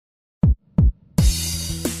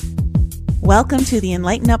Welcome to the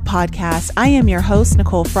Enlighten Up podcast. I am your host,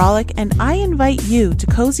 Nicole Frolick, and I invite you to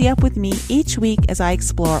cozy up with me each week as I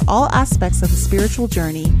explore all aspects of the spiritual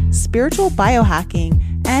journey, spiritual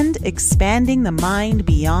biohacking, and expanding the mind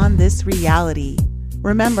beyond this reality.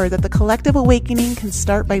 Remember that the collective awakening can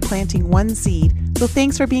start by planting one seed, so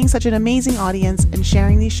thanks for being such an amazing audience and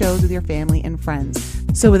sharing these shows with your family and friends.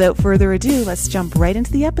 So without further ado, let's jump right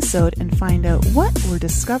into the episode and find out what we're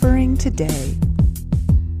discovering today.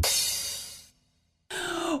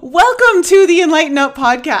 Welcome to the Enlighten Up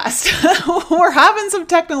podcast. We're having some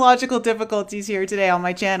technological difficulties here today on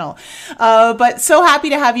my channel, but so happy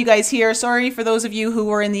to have you guys here. Sorry for those of you who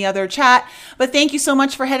were in the other chat, but thank you so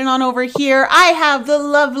much for heading on over here. I have the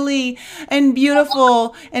lovely and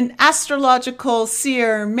beautiful and astrological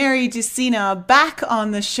seer, Mary Dusina, back on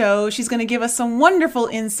the show. She's going to give us some wonderful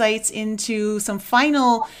insights into some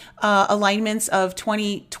final alignments of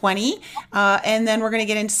 2020, and then we're going to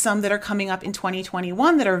get into some that are coming up in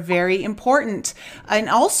 2021 that are very important. And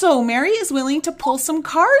also, Mary is willing to pull some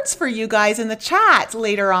cards for you guys in the chat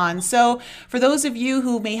later on. So for those of you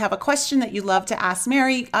who may have a question that you'd love to ask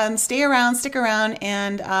Mary, stick around,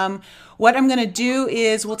 and what I'm going to do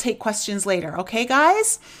is we'll take questions later. Okay,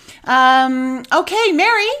 guys? Okay,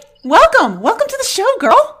 Mary, welcome to the show,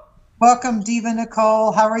 girl. Welcome, Diva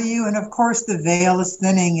Nicole. How are you? And of course, the veil is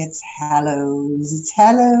thinning. It's Hallows. It's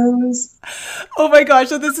Hallows. Oh my gosh.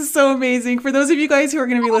 So this is so amazing. For those of you guys who are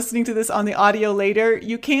going to be listening to this on the audio later,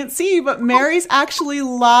 you can't see, but Mary's actually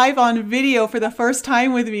live on video for the first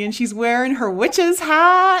time with me. And she's wearing her witch's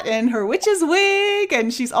hat and her witch's wig.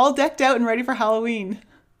 And she's all decked out and ready for Halloween.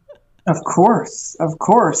 Of course.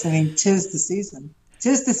 I mean, 'tis the season.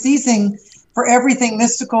 'Tis the season for everything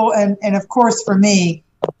mystical. And of course, for me,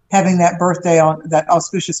 having that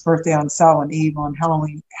auspicious birthday on Samhain Eve, on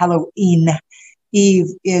Halloween Eve,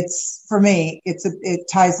 it's for me. It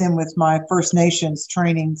ties in with my First Nations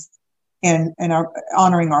trainings and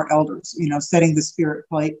honoring our elders. You know, setting the spirit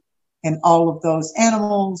plate and all of those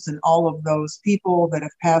animals and all of those people that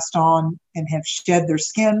have passed on and have shed their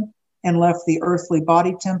skin and left the earthly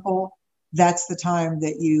body temple. That's the time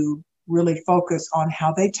that you really focus on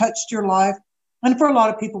how they touched your life. And for a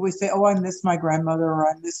lot of people, we say, oh, I miss my grandmother, or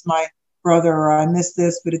I miss my brother, or I miss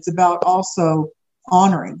this. But it's about also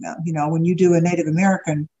honoring them. You know, when you do a Native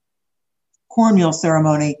American cornmeal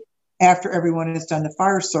ceremony, after everyone has done the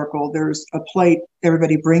fire circle, there's a plate,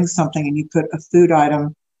 everybody brings something, and you put a food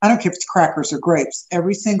item. I don't care if it's crackers or grapes.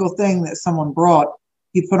 Every single thing that someone brought,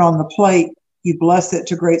 you put on the plate, you bless it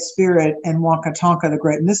to Great Spirit and Wonka Tonka, the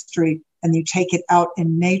Great Mystery, and you take it out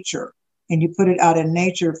in nature. And you put it out in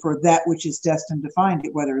nature for that which is destined to find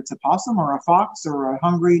it, whether it's a possum or a fox or a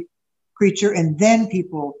hungry creature. And then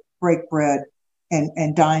people break bread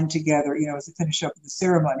and dine together, you know, as a finish up of the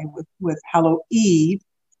ceremony with Hallow Eve.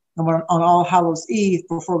 And on All Hallows Eve,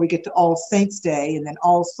 before we get to All Saints Day and then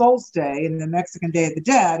All Souls Day and the Mexican Day of the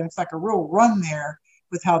Dead, and it's like a real run there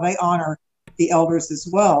with how they honor the elders as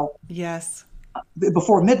well. Yes.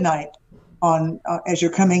 Before midnight on as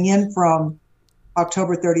you're coming in from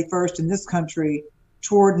October 31st in this country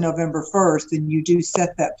toward November 1st, and you do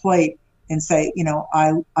set that plate and say, you know,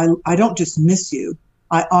 I don't just miss you,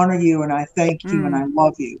 I honor you and I thank you and I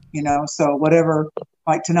love you, you know. So whatever,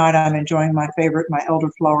 like tonight I'm enjoying my favorite, my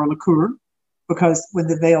elderflower liqueur, because when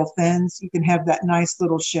the veil thins, you can have that nice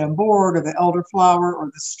little chambord or the elderflower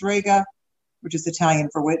or the strega, which is Italian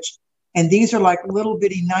for witch. And these are like little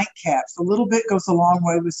bitty nightcaps. A little bit goes a long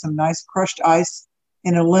way with some nice crushed ice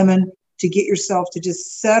and a lemon, to get yourself to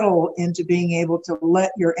just settle into being able to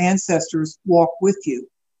let your ancestors walk with you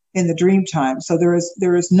in the dream time. So there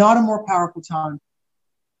is not a more powerful time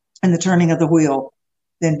in the turning of the wheel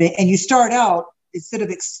and you start out, instead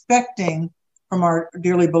of expecting from our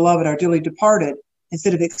dearly beloved, our dearly departed,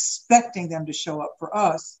 instead of expecting them to show up for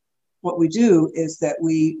us, what we do is that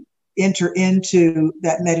we enter into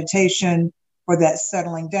that meditation or that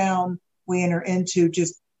settling down. We enter into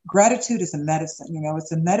just gratitude is a medicine, you know,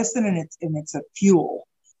 it's a medicine and it's a fuel.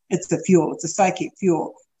 It's a psychic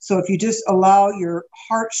fuel. So if you just allow your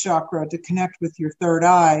heart chakra to connect with your third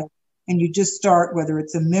eye and you just start, whether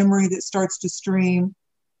it's a memory that starts to stream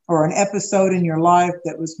or an episode in your life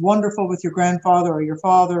that was wonderful with your grandfather or your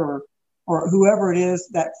father or whoever it is,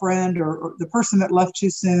 that friend or the person that left too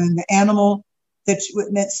soon, the animal that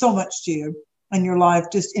meant so much to you in your life,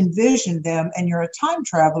 just envision them, and you're a time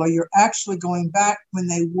traveler. You're actually going back when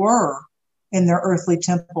they were in their earthly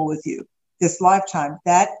temple with you this lifetime.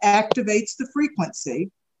 That activates the frequency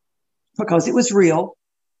because it was real.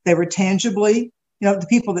 They were tangibly, you know, the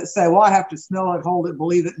people that say, well, I have to smell it, hold it,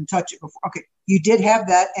 believe it, and touch it before. Okay, you did have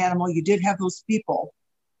that animal. You did have those people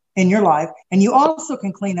in your life. And you also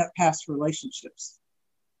can clean up past relationships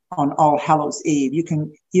on All Hallows Eve.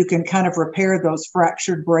 You can kind of repair those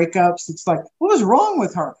fractured breakups. It's like, what was wrong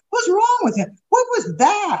with her? What's wrong with him? What was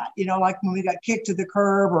that? Like when we got kicked to the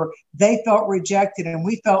curb, or they felt rejected and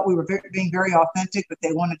we felt we were being very authentic, but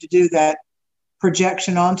they wanted to do that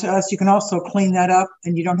projection onto us. You can also clean that up,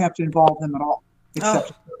 and you don't have to involve them at all.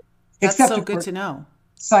 That's so good to know.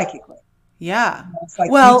 Psychically. Yeah. It's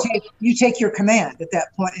like you take your command at that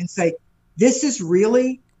point and say, this is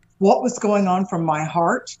really what was going on from my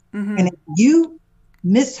heart. Mm-hmm. And if you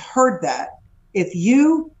misheard that, if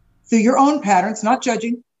you, through your own patterns, not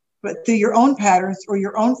judging, but through your own patterns or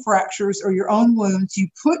your own fractures or your own wounds, you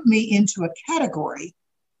put me into a category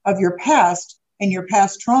of your past and your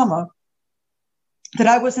past trauma, that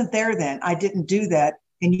I wasn't there then. I didn't do that.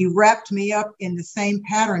 And you wrapped me up in the same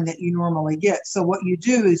pattern that you normally get. So what you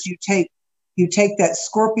do is you take that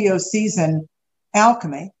Scorpio season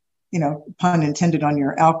alchemy, pun intended on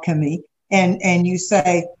your alchemy, and you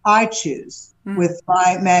say, I choose with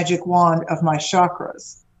my magic wand of my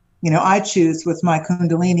chakras. I choose with my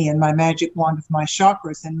Kundalini and my magic wand of my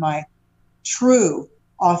chakras and my true,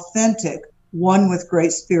 authentic, one with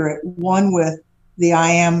Great Spirit, one with the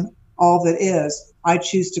I am all that is. I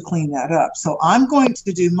choose to clean that up. So I'm going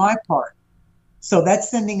to do my part. So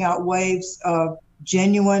that's sending out waves of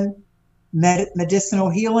genuine medicinal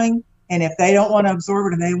healing. And if they don't want to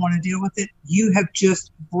absorb it and they want to deal with it, you have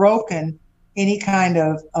just broken any kind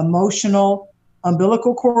of emotional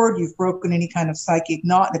umbilical cord. You've broken any kind of psychic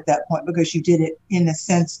knot at that point, because you did it in a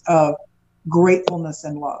sense of gratefulness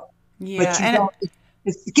and love. Yeah, but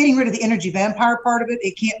it's getting rid of the energy vampire part of it.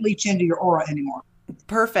 It can't leach into your aura anymore.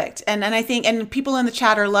 Perfect. And I think, and people in the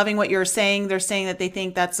chat are loving what you're saying. They're saying that they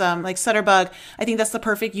think that's like Sutterbug. I think that's the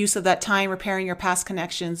perfect use of that time, repairing your past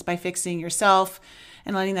connections by fixing yourself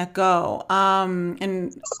and letting that go. Scorpio.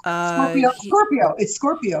 It's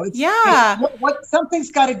Scorpio. It's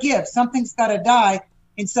something's got to give. Something's got to die.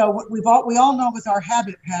 And so we all know with our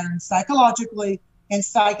habit patterns, psychologically and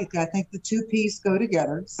psychically. I think the two P's go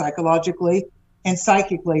together, psychologically and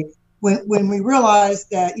psychically. When we realize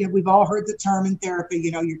that, we've all heard the term in therapy,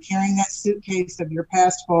 you're carrying that suitcase of your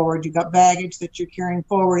past forward. You've got baggage that you're carrying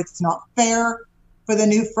forward. It's not fair for the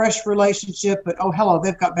new, fresh relationship, but oh, hello,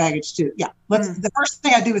 they've got baggage too. Yeah. The first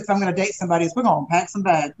thing I do if I'm going to date somebody is we're going to unpack some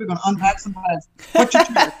bags. We're going to unpack some bags. What's your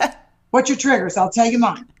triggers? What's your triggers? I'll tell you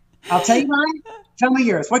mine. Tell me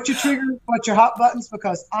yours. What's your triggers? What's your hot buttons?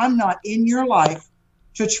 Because I'm not in your life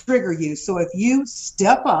to trigger you. So if you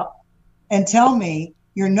step up and tell me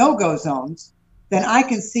your no-go zones, then I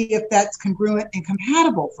can see if that's congruent and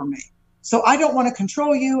compatible for me. So I don't want to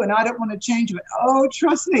control you and I don't want to change it. Oh,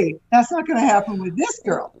 trust me, that's not going to happen with this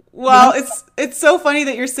girl. Well, it's so funny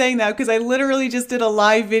that you're saying that, because I literally just did a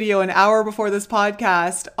live video an hour before this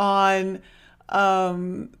podcast on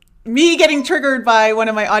me getting triggered by one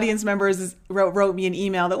of my audience members wrote me an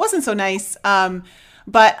email that wasn't so nice.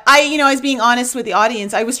 But I was being honest with the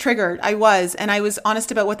audience. I was triggered. And I was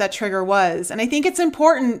honest about what that trigger was. And I think it's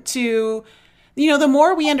important to, the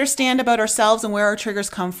more we understand about ourselves and where our triggers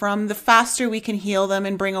come from, the faster we can heal them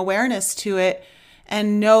and bring awareness to it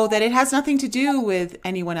and know that it has nothing to do with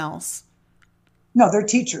anyone else. No, they're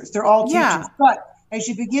teachers. They're all teachers. Yeah. But as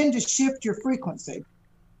you begin to shift your frequency,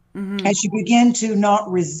 as you begin to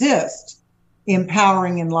not resist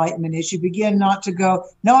empowering enlightenment, as you begin not to go,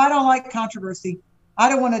 no, I don't like controversy. I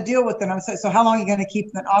don't want to deal with it. I'm saying, so how long are you going to keep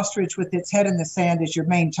an ostrich with its head in the sand as your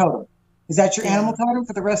main totem? Is that your animal totem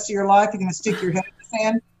for the rest of your life? You're going to stick your head in the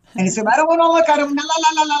sand? And you say, I don't want to look. I don't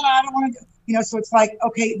want to, so it's like,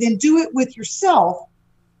 okay, then do it with yourself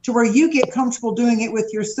to where you get comfortable doing it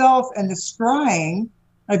with yourself, and the scrying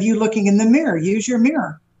of you looking in the mirror. Use your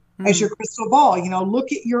mirror as your crystal ball.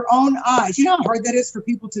 Look at your own eyes. You know how hard that is for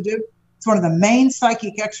people to do? It's one of the main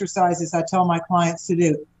psychic exercises I tell my clients to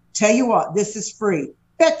do. Tell you what, this is free.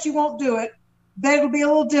 Bet you won't do it. Bet it'll be a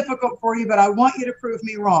little difficult for you, but I want you to prove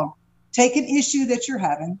me wrong. Take an issue that you're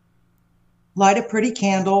having, light a pretty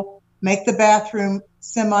candle, make the bathroom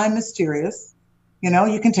semi-mysterious.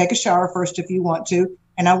 You can take a shower first if you want to.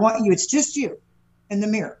 And I want you, it's just you in the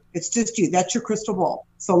mirror. It's just you. That's your crystal ball.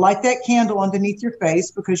 So light that candle underneath your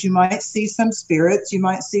face, because you might see some spirits. You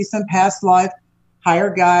might see some past life,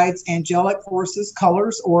 higher guides, angelic forces,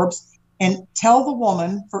 colors, orbs. And tell the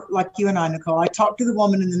woman, like you and I, Nicole, I talk to the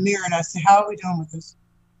woman in the mirror and I say, how are we doing with this?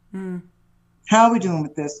 How are we doing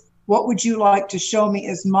with this? What would you like to show me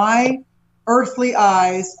as my earthly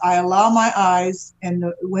eyes? I allow my eyes and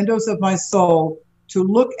the windows of my soul to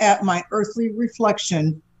look at my earthly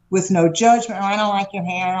reflection with no judgment. Oh, I don't like your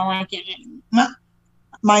hair. I don't like it.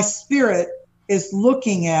 My spirit is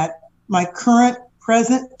looking at my current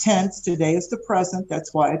present tense. Today is the present.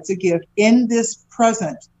 That's why it's a gift. In this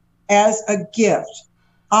present, as a gift,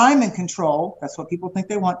 I'm in control. That's what people think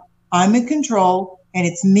they want. I'm in control, and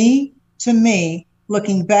it's me to me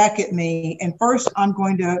looking back at me. And first, I'm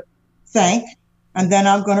going to thank, and then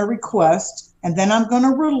I'm going to request, and then I'm going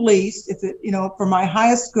to release, if it, for my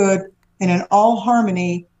highest good and in all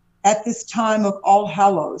harmony, at this time of All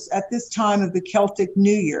Hallows, at this time of the Celtic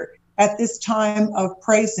New Year, at this time of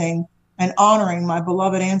praising and honoring my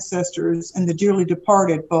beloved ancestors and the dearly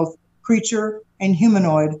departed, both creature and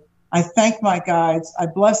humanoid. I thank my guides. I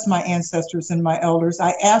bless my ancestors and my elders.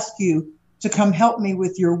 I ask you to come help me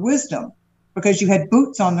with your wisdom, because you had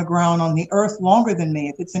boots on the ground on the earth longer than me.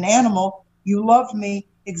 If it's an animal, you loved me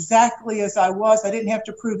exactly as I was. I didn't have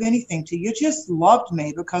to prove anything to you. You just loved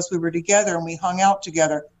me because we were together and we hung out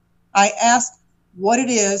together. I ask what it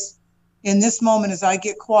is in this moment as I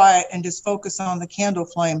get quiet and just focus on the candle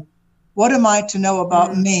flame. What am I to know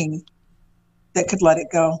about me that could let it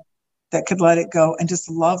go, and just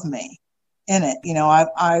love me in it?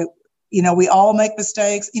 We all make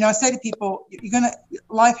mistakes. I say to people,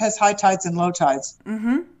 life has high tides and low tides.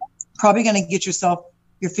 Mm-hmm. Probably going to get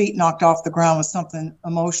your feet knocked off the ground with something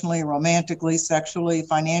emotionally, romantically, sexually,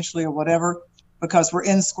 financially, or whatever, because we're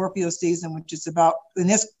in Scorpio season, which is about in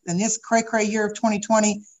this cray year of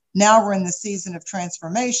 2020. Now we're in the season of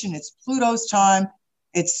transformation. It's Pluto's time.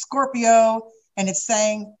 It's Scorpio, and it's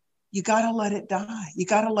saying, you got to let it die. You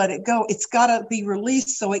got to let it go. It's got to be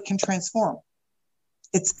released so it can transform.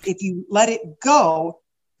 If you let it go,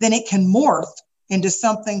 then it can morph into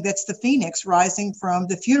something that's the phoenix rising from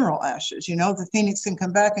the funeral ashes. The phoenix can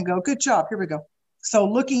come back and go, good job, here we go. So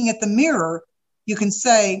looking at the mirror, you can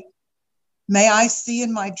say, may I see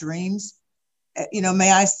in my dreams,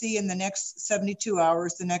 may I see in the next 72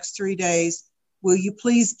 hours, the next 3 days, will you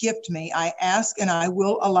please gift me? I ask, and I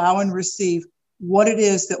will allow and receive what it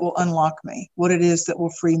is that will unlock me, what it is that will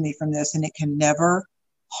free me from this, and it can never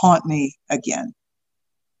haunt me again.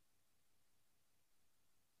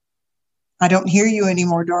 I don't hear you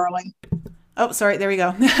anymore, darling. Oh, sorry. There we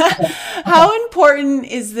go. How important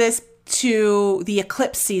is this to the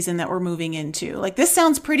eclipse season that we're moving into? Like, this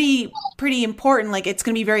sounds pretty important. Like, it's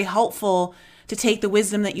going to be very helpful to take the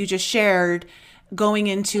wisdom that you just shared going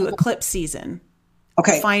into eclipse season.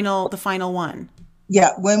 Okay. The final one.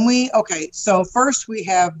 Yeah. So first we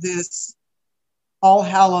have this All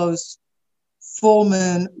Hallows full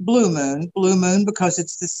moon, blue moon, because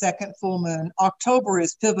it's the second full moon. October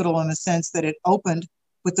is pivotal in the sense that it opened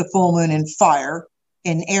with the full moon in fire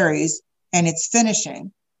in Aries, and it's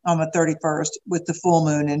finishing on the 31st with the full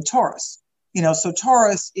moon in Taurus. So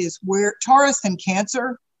Taurus is where Taurus and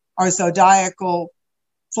Cancer are zodiacal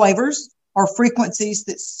flavors or frequencies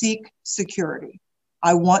that seek security.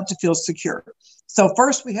 I want to feel secure. So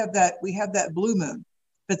first we have that blue moon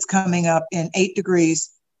that's coming up in 8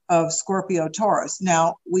 degrees of Scorpio Taurus.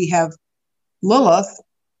 Now we have Lilith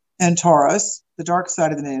in Taurus, the dark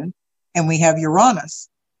side of the moon, and we have Uranus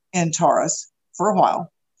in Taurus for a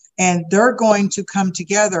while. And they're going to come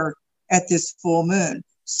together at this full moon.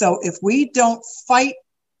 So if we don't fight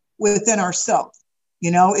within ourselves,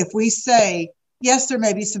 if we say, yes, there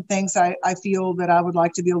may be some things I feel that I would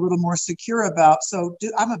like to be a little more secure about. So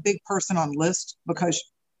I'm a big person on list, because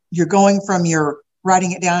you're going from your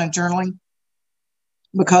writing it down and journaling,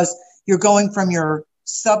 because you're going from your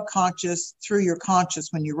subconscious through your conscious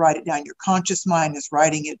when you write it down. Your conscious mind is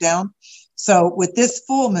writing it down. So with this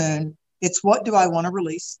full moon, it's what do I want to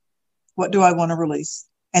release? What do I want to release?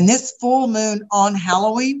 And this full moon on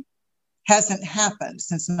Halloween hasn't happened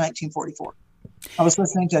since 1944. I was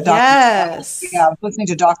listening to Dr. Sky. Yeah, I was listening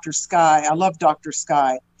to Dr. Sky. I love Dr.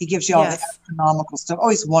 Sky. He gives you all the astronomical stuff. Oh,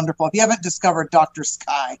 he's wonderful. If you haven't discovered Dr.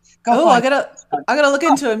 Sky, I gotta look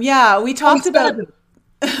into him. Yeah, we talked about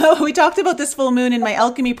this full moon in my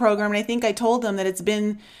alchemy program, and I think I told them that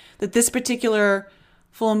this particular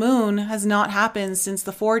full moon has not happened since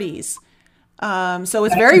the 40s. So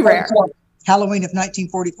it's very rare. Halloween of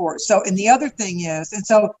 1944. So, and the other thing is, and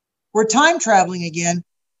so we're time traveling again.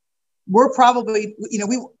 We're probably,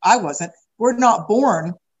 we're not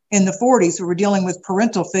born in the 40s. We were dealing with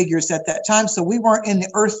parental figures at that time. So we weren't in the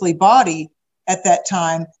earthly body at that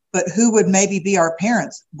time, but who would maybe be our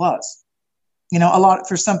parents was, a lot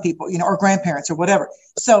for some people, or grandparents or whatever.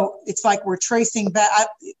 So it's like we're tracing back.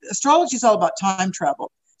 Astrology is all about time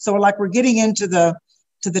travel. So we're getting into the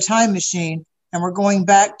time machine, and we're going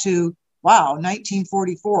back to,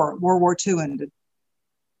 1944, World War II ended.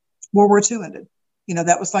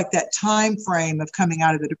 That was like that time frame of coming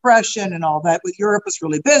out of the Depression and all that. With Europe was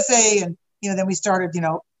really busy, and then we started.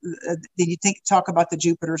 Then you talk about the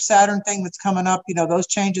Jupiter Saturn thing that's coming up. Those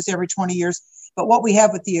changes every 20 years. But what we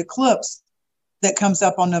have with the eclipse that comes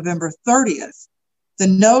up on November 30th, the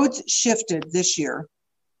nodes shifted this year,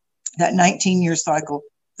 that 19-year cycle,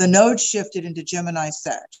 the nodes shifted into Gemini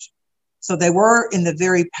Sag. So they were in the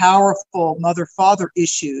very powerful mother-father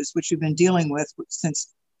issues, which we've been dealing with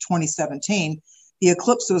since 2017. The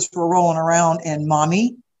eclipses were rolling around in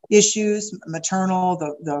mommy issues, maternal,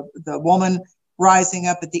 the woman rising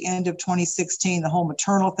up at the end of 2016, the whole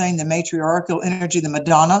maternal thing, the matriarchal energy, the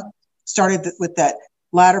Madonna started with that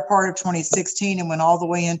latter part of 2016 and went all the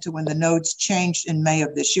way into when the nodes changed in May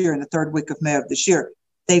of this year, in the third week of May of this year.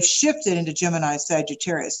 They've shifted into Gemini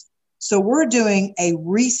Sagittarius. So we're doing a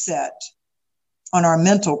reset on our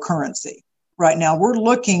mental currency right now. We're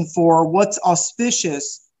looking for what's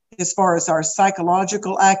auspicious as far as our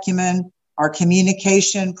psychological acumen, our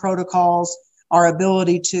communication protocols, our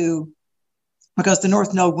ability to, because the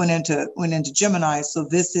North Node went into Gemini, so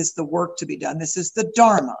this is the work to be done. This is the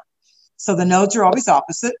Dharma. So the nodes are always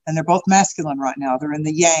opposite, and they're both masculine right now. They're in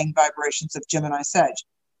the yang vibrations of Gemini Sag.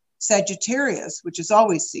 Sagittarius, which is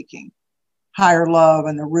always seeking higher love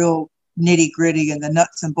and the real nitty gritty and the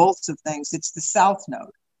nuts and bolts of things, it's the South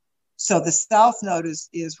Node. So the South Node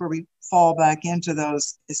is where we fall back into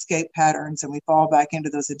those escape patterns, and we fall back into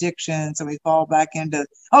those addictions, and we fall back into,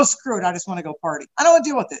 oh, screw it, I just want to go party. I don't want to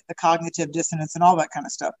deal with it, the cognitive dissonance and all that kind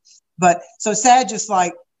of stuff. But so Sag is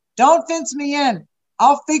like, don't fence me in.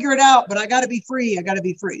 I'll figure it out, but I got to be free. I got to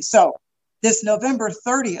be free. So this November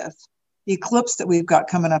 30th eclipse that we've got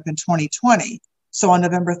coming up in 2020. So on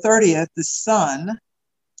November 30th, the sun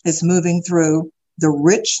is moving through the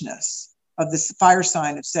richness of the fire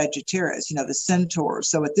sign of Sagittarius, the centaur.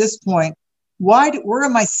 So at this point, where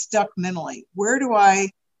am I stuck mentally? Where do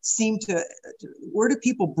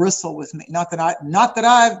people bristle with me? Not that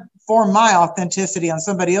I've formed my authenticity on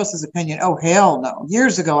somebody else's opinion. Oh, hell no.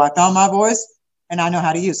 Years ago, I found my voice and I know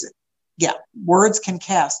how to use it. Yeah. Words can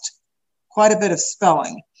cast quite a bit of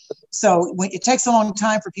spelling. So it takes a long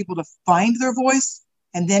time for people to find their voice.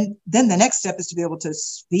 And then the next step is to be able to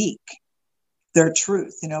speak their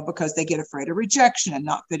truth, because they get afraid of rejection and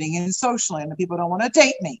not fitting in socially. And the people don't want to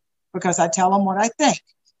date me because I tell them what I think.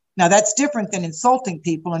 Now that's different than insulting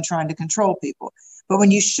people and trying to control people. But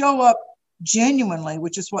when you show up genuinely,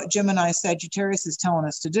 which is what Gemini Sagittarius is telling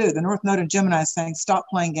us to do, the North Node in Gemini is saying, stop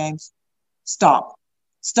playing games. Stop.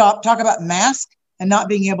 Talk about mask and not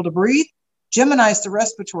being able to breathe. Gemini is the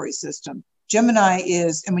respiratory system. Gemini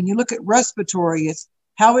is, and when you look at respiratory, it's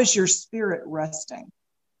how is your spirit resting?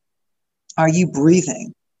 Are you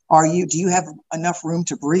breathing? Do you have enough room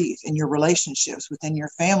to breathe in your relationships, within your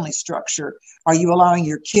family structure? Are you allowing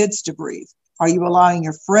your kids to breathe? Are you allowing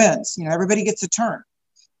your friends? Everybody gets a turn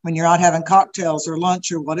when you're out having cocktails or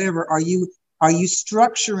lunch or whatever. Are you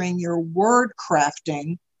structuring your word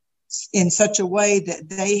crafting in such a way that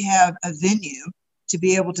they have a venue to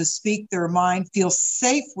be able to speak their mind, feel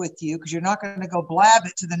safe with you, because you're not going to go blab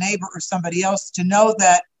it to the neighbor or somebody else, to know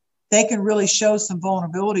that they can really show some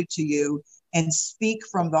vulnerability to you and speak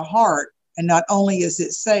from the heart. And not only is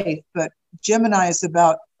it safe, but Gemini is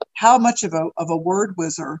about how much of a word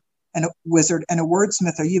wizard and a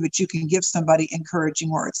wordsmith are you, but you can give somebody encouraging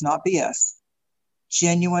words, not BS,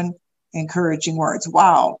 genuine encouraging words.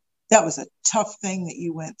 Wow. That was a tough thing that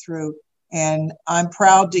you went through. And I'm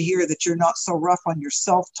proud to hear that you're not so rough on your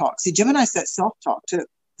self-talk. See, Gemini's that self-talk too,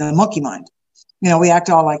 the monkey mind. We act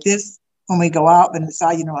all like this when we go out, but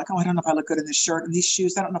inside, like, oh, I don't know if I look good in this shirt and these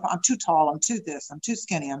shoes. I don't know if I'm too tall, I'm too this, I'm too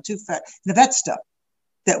skinny, I'm too fat. That stuff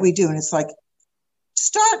that we do. And it's like,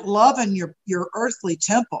 start loving your earthly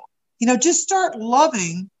temple. Just start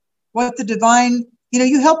loving what the divine,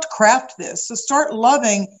 you helped craft this. So start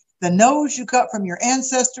loving the nose you got from your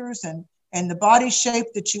ancestors and the body shape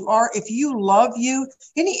that you are. If you love you,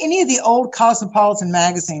 any of the old cosmopolitan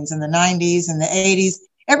magazines in the 90s and the 80s,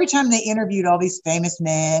 every time they interviewed all these famous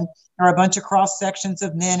men or a bunch of cross sections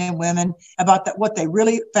of men and women about what they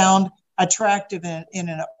really found attractive in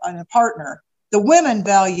a partner, the women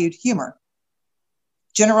valued humor,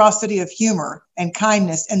 generosity of humor and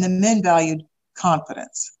kindness, and the men valued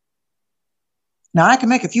confidence. Now, I can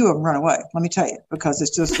make a few of them run away, let me tell you, because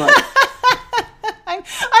it's just like...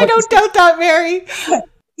 I don't doubt that, Mary.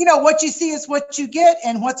 What you see is what you get,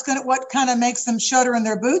 and what kind of makes them shudder in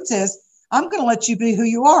their boots is, I'm going to let you be who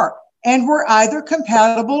you are. And we're either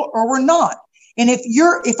compatible or we're not. And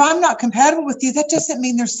if I'm not compatible with you, that doesn't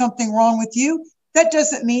mean there's something wrong with you. That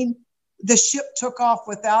doesn't mean the ship took off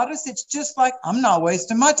without us. It's just like, I'm not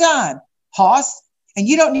wasting my time, Hoss. And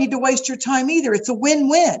you don't need to waste your time either. It's a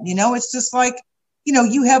win-win. It's just like,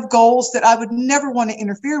 you have goals that I would never want to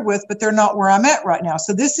interfere with, but they're not where I'm at right now.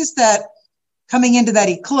 So this is that coming into that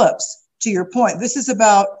eclipse, to your point. This is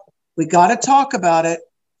about We got to talk about it,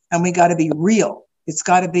 and we got to be real. It's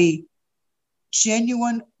got to be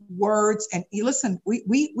genuine words. And you listen,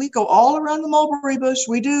 we go all around the mulberry bush.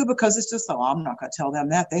 We do, because it's just, oh, I'm not going to tell them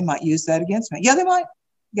that. They might use that against me. Yeah, they might.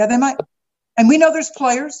 Yeah, they might. And we know there's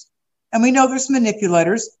players, and we know there's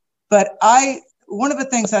manipulators. But one of the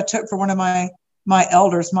things I took for one of my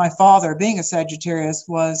elders, my father, being a Sagittarius,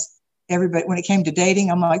 was everybody, when it came to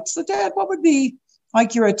dating, I'm like, so Dad, what would be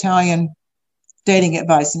like your Italian dating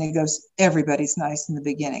advice? And he goes, everybody's nice in the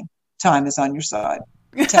beginning. Time is on your side.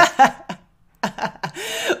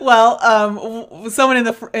 Well, someone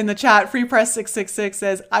in the chat, Free Press 666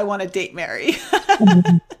 says, I want to date Mary.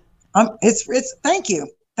 It's thank you.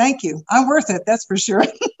 I'm worth it. That's for sure.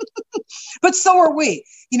 But so are we.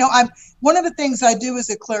 One of the things I do as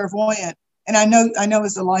a clairvoyant, and I know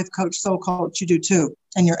as a life coach, soul coach, you do too,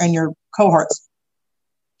 and your cohorts,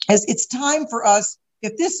 is it's time for us.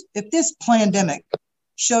 If this pandemic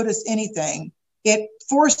showed us anything, it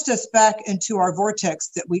forced us back into our vortex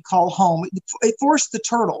that we call home. It forced the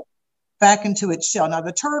turtle back into its shell. Now,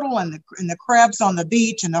 the turtle and the crabs on the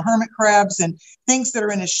beach, and the hermit crabs and things that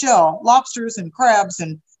are in a shell, lobsters and crabs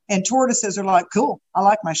and tortoises are like, cool, I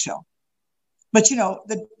like my shell. But,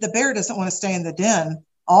 the bear doesn't want to stay in the den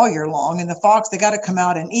all year long. And the fox, they got to come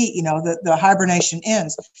out and eat, the hibernation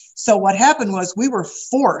ends. So what happened was we were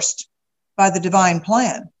forced by the divine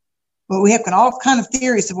plan. But we have all kind of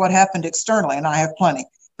theories of what happened externally, and I have plenty.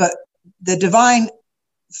 But the divine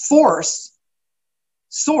source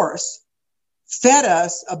fed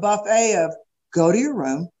us a buffet of go to your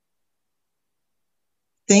room.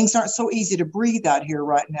 Things aren't so easy to breathe out here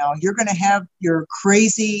right now. You're going to have your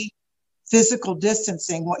crazy physical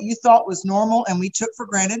distancing, what you thought was normal and we took for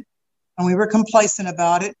granted, and we were complacent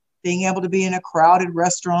about it, being able to be in a crowded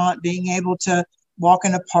restaurant, being able to walk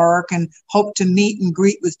in a park and hope to meet and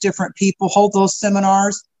greet with different people, hold those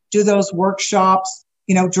seminars, do those workshops,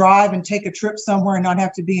 drive and take a trip somewhere and not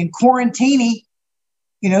have to be in quarantine,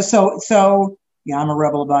 so yeah, I'm a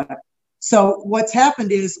rebel about it. So what's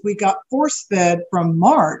happened is we got force fed from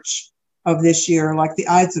March of this year, like the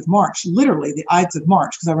Ides of March, literally the Ides of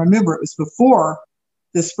March, because I remember it was before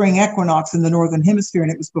the spring equinox in the Northern Hemisphere,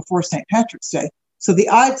 and it was before St. Patrick's Day. So the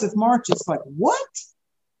Ides of March is like, what?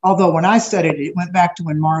 Although when I studied it, it went back to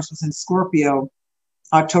when Mars was in Scorpio,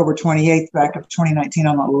 October 28th, back of 2019.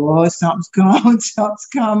 I'm like, oh, something's coming.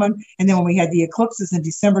 And then when we had the eclipses in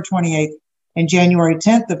December 28th and January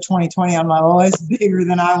 10th of 2020, I'm like, oh, it's bigger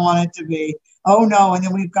than I want it to be. Oh, no. And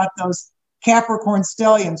then we've got those Capricorn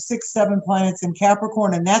stelliums, 6-7 planets in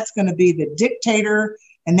Capricorn, and that's going to be the dictator,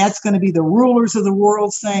 and that's going to be the rulers of the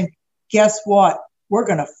world saying, guess what? We're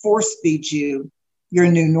going to force feed you your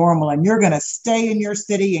new normal, and you're going to stay in your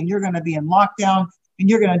city, and you're going to be in lockdown, and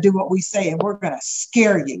you're going to do what we say, and we're going to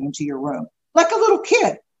scare you into your room. Like a little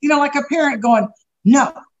kid, like a parent going,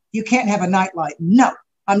 no, you can't have a nightlight. No,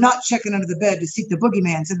 I'm not checking under the bed to see the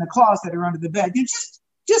boogeyman's in the closet or under the bed. You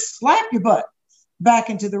just slap your butt back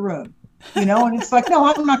into the room, and it's like, no,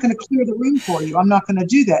 I'm not going to clear the room for you. I'm not going to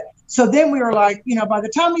do that. So then we were like, by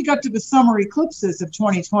the time we got to the summer eclipses of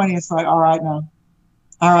 2020, it's like, all right now.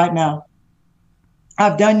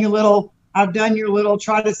 I've done your little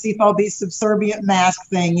try to see if I'll be subservient mask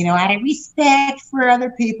thing, out of respect for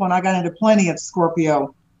other people. And I got into plenty of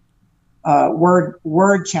Scorpio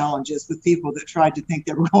word challenges with people that tried to think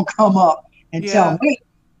they were going to come up and tell me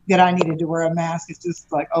that I needed to wear a mask. It's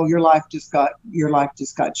just like, oh, your life just got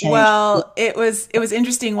changed. Well, it was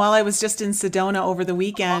interesting. While I was just in Sedona over the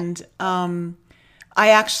weekend, it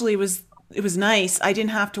was nice. I didn't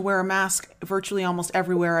have to wear a mask virtually almost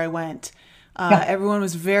everywhere I went. Everyone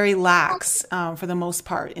was very lax for the most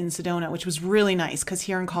part in Sedona, which was really nice because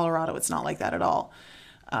here in Colorado, it's not like that at all.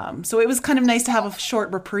 So it was kind of nice to have a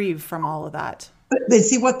short reprieve from all of that. But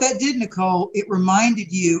see what that did, Nicole, it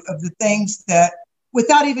reminded you of the things that,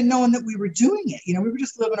 without even knowing that we were doing it, we were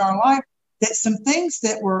just living our life, that some things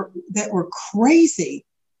that were crazy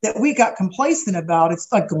that we got complacent about.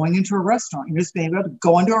 It's like going into a restaurant. You're just being able to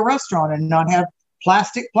go into a restaurant and not have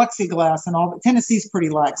plastic plexiglass and all. But Tennessee's pretty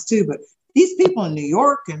lax too, but these people in New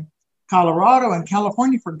York and Colorado and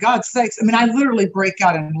California, for God's sakes, I mean, I literally break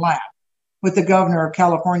out and laugh with the governor of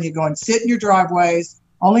California going, sit in your driveways.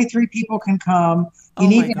 Only 3 people can come. You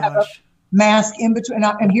need to have a mask in between.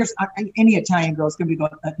 And here's any Italian girl is going to be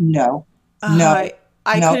going, no. I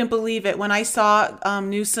couldn't believe it when I saw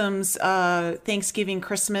Newsom's Thanksgiving,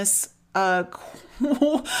 Christmas, basically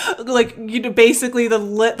the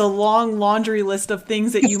long laundry list of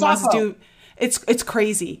things that you must do. It's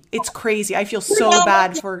crazy. It's crazy. I feel so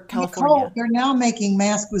bad for California. Nicole, they're now making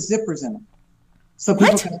masks with zippers in them. So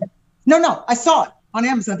people can. No, I saw it on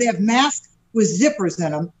Amazon. They have masks with zippers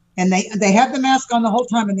in them And they have the mask on the whole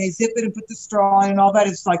time, and they zip it and put the straw in and all that.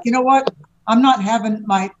 It's like, you know what? I'm not having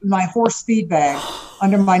my horse feed bag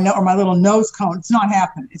under my or my little nose cone. It's not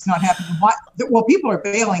happening. It's not happening. Why? Well, people are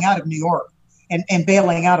bailing out of New York and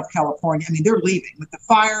bailing out of California. I mean, they're leaving with the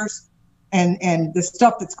fires and the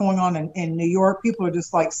stuff that's going on in New York. People are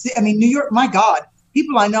just like, I mean, New York, my God,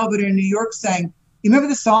 people I know that are in New York saying, you remember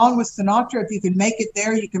the song with Sinatra, if you can make it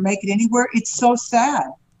there, you can make it anywhere. It's so sad.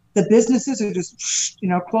 The businesses are just,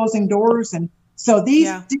 closing doors. And so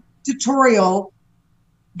these dictatorial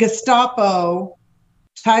Gestapo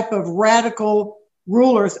type of radical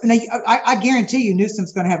rulers, and I guarantee you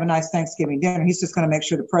Newsom's going to have a nice Thanksgiving dinner. He's just going to make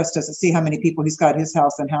sure the press doesn't see how many people he's got in his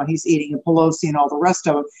house and how he's eating, and Pelosi and all the rest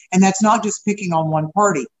of them. And that's not just picking on one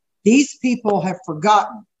party. These people have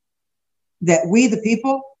forgotten that we, the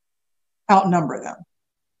people, outnumber them.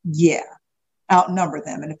 Yeah, outnumber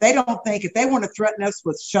them. And if they want to threaten us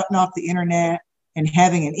with shutting off the internet and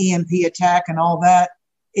having an EMP attack and all that,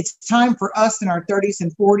 it's time for us in our 30s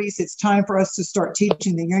and 40s. It's time for us to start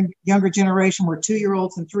teaching the younger generation where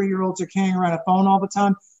 2-year-olds and 3-year-olds are carrying around a phone all the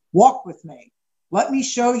time. Walk with me. Let me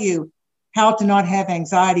show you how to not have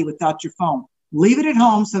anxiety without your phone. Leave it at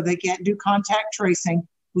home so they can't do contact tracing.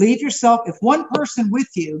 Leave yourself. If one person with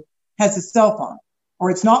you has a cell phone,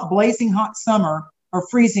 or it's not blazing hot summer or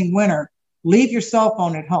freezing winter, leave your cell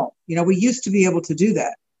phone at home. We used to be able to do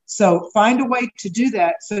that. So find a way to do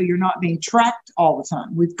that so you're not being tracked all the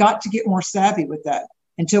time. We've got to get more savvy with that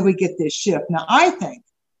until we get this shift. Now, I think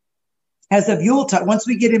as of Yuletide, once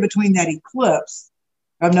we get in between that eclipse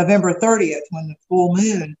of November 30th, when the full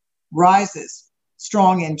moon rises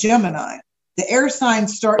strong in Gemini, the air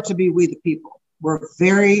signs start to be we the people. We're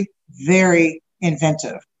very, very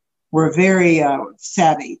inventive. We're very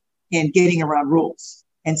savvy in getting around rules.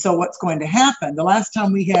 And so what's going to happen, the last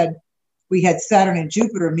time we had Saturn and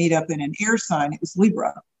Jupiter meet up in an air sign, it was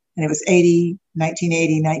Libra, and it was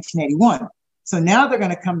 1980, 1981. So now they're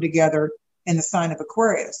going to come together in the sign of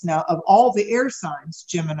Aquarius. Now, of all the air signs,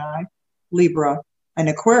 Gemini, Libra, and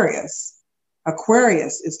Aquarius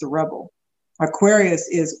is the rebel. Aquarius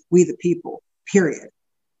is we the people, period.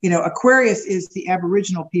 Aquarius is the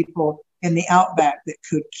Aboriginal people in the outback that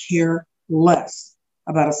could care less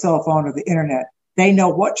about a cell phone or the internet. They know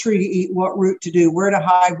what tree to eat, what root to do, where to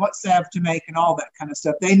hide, what salve to make, and all that kind of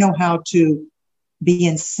stuff. They know how to be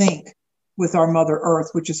in sync with our Mother Earth,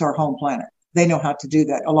 which is our home planet. They know how to do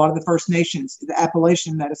that. A lot of the First Nations, the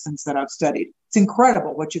Appalachian medicines that I've studied, it's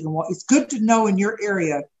incredible what you can want. It's good to know in your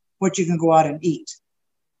area what you can go out and eat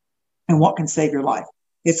and what can save your life.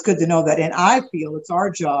 It's good to know that. And I feel it's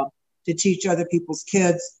our job to teach other people's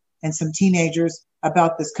kids and some teenagers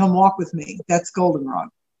about this. Come walk with me. That's goldenrod.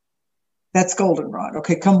 That's goldenrod.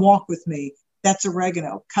 Okay, come walk with me. That's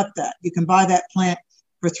oregano. Cut that. You can buy that plant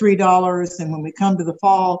for $3. And when we come to the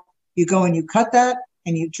fall, you go and you cut that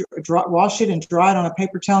and you wash it and dry it on a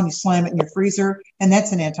paper towel and you slam it in your freezer. And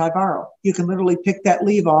that's an antiviral. You can literally pick that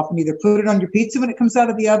leaf off and either put it on your pizza when it comes out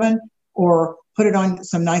of the oven, or put it on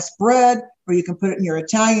some nice bread, or you can put it in your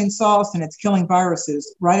Italian sauce, and it's killing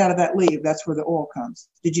viruses right out of that leaf. That's where the oil comes.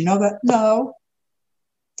 Did you know that? No.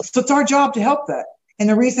 So it's our job to help that. And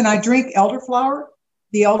the reason I drink elderflower,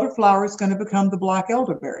 the elderflower is going to become the black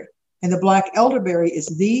elderberry. And the black elderberry is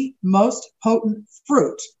the most potent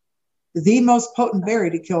fruit, the most potent berry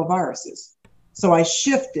to kill viruses. So I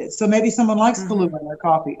shifted. So maybe someone likes Kahlua in their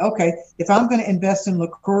coffee. Okay, if I'm going to invest in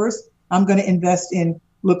liqueurs, I'm going to invest in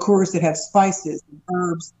liqueurs that have spices and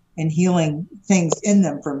herbs and healing things in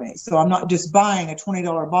them for me. So I'm not just buying a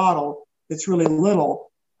 $20 bottle that's really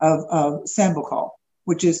little of Sambucol,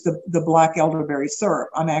 which is the black elderberry syrup.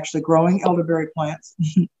 I'm actually growing elderberry plants.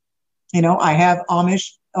 I have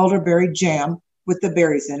Amish elderberry jam with the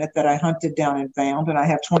berries in it that I hunted down and found, and I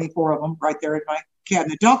have 24 of them right there in my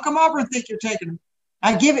cabinet. Don't come over and think you're taking them.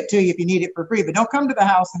 I give it to you if you need it for free, but don't come to the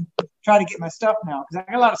house and try to get my stuff now, because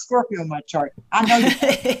I got a lot of Scorpio in my chart. I know you.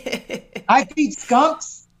 I feed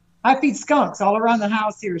skunks all around the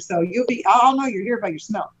house here, so I'll know you're here by your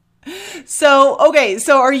smell. So, okay.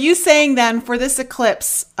 So are you saying then for this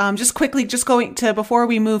eclipse, just quickly, just going to, before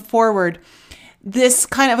we move forward, this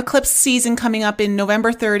kind of eclipse season coming up in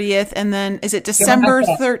November 30th, and then is it December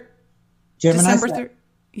 3rd? December 3rd.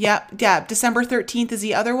 Yeah. December 13th is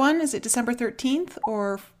the other one. Is it December 13th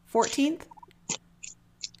or 14th?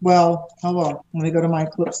 Well, hold on. Let me go to my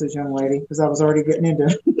eclipses, young lady, because I was already getting into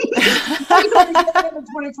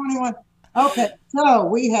 2021. Okay. So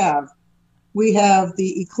we have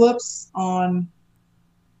the eclipse on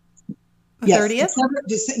the 30th.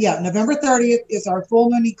 November 30th is our full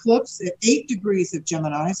moon eclipse at 8 degrees of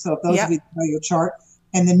Gemini. So if those of you know your chart,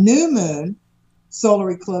 and the new moon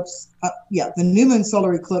solar eclipse, the new moon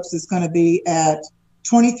solar eclipse is going to be at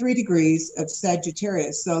 23 degrees of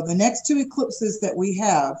Sagittarius. So the next two eclipses that we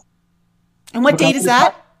have. And what date is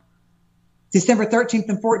that? December 13th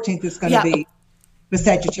and 14th is going to be the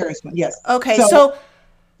Sagittarius one. Yes. Okay. So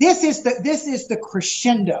this is the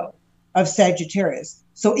crescendo of Sagittarius.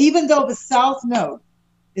 So even though the South Node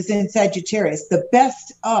is in Sagittarius, the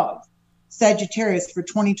best of Sagittarius for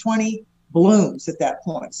 2020 blooms at that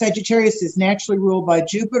point. Sagittarius is naturally ruled by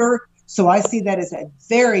Jupiter. So I see that as a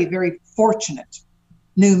very, very fortunate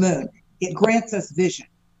new moon. It grants us vision.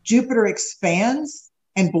 Jupiter expands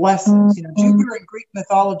and blesses. You know, Jupiter in Greek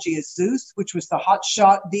mythology is Zeus, which was the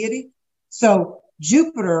hotshot deity. So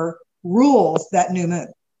Jupiter rules that new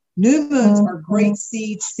moon. New moons are great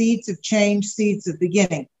seeds of change, seeds of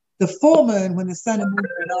beginning. The full moon, when the sun and moon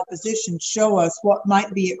are in opposition, show us what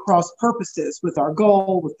might be at cross purposes with our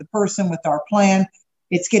goal, with the person, with our plan.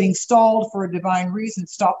 It's getting stalled for a divine reason.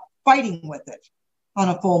 Stop fighting with it on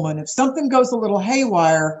a full moon. If something goes a little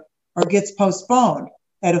haywire or gets postponed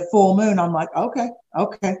at a full moon, I'm like, okay,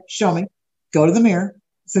 show me. Go to the mirror.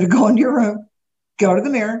 Instead of going to your room, go to the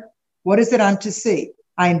mirror. What is it I'm to see?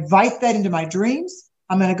 I invite that into my dreams.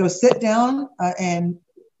 I'm going to go sit down and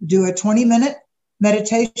do a 20-minute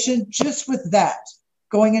meditation just with that,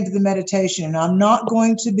 going into the meditation. And I'm not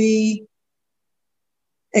going to be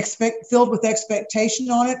filled with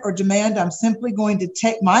expectation on it or demand. I'm simply going to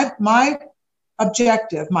take my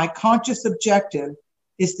objective, my conscious objective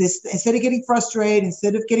is this: instead of getting frustrated,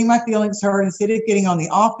 instead of getting my feelings hurt, instead of getting on the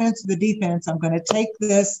offense or the defense, I'm going to take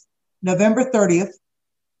this November 30th.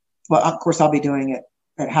 Well, of course, I'll be doing it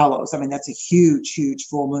at Hallows. I mean, that's a huge, huge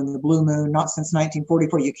full moon, the blue moon, not since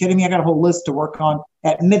 1944. Are you kidding me? I got a whole list to work on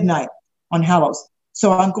at midnight on Hallows.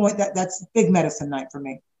 So I'm going, that's big medicine night for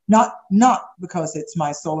me. Not because it's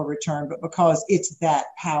my solar return, but because it's that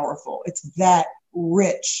powerful. It's that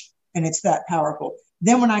rich and it's that powerful.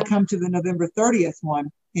 Then when I come to the November 30th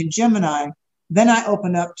one in Gemini, then I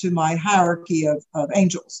open up to my hierarchy of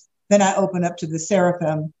angels. Then I open up to the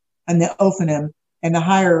seraphim and the ophanim and the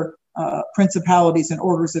higher principalities and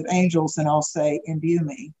orders of angels, and I'll say, imbue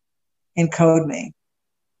me, encode me,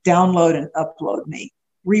 download and upload me,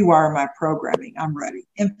 rewire my programming. I'm ready.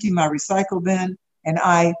 Empty my recycle bin, and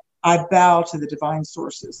I bow to the divine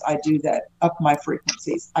sources. I do that. Up my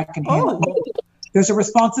frequencies. I can handle it. There's a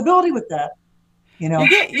responsibility with that. You know,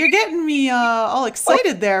 you're getting me all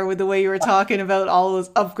excited there with the way you were talking about all those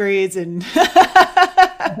upgrades and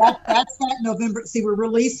that's that November. See, we're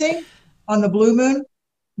releasing on the blue moon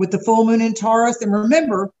with the full moon in Taurus. And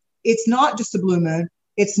remember, it's not just a blue moon.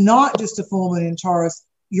 It's not just a full moon in Taurus.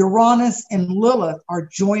 Uranus and Lilith are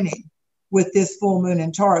joining with this full moon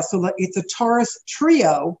in Taurus. So it's a Taurus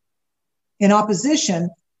trio in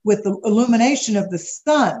opposition with the illumination of the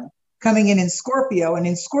sun coming in Scorpio. And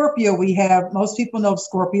in Scorpio, we have, most people know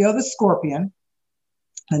Scorpio, the scorpion,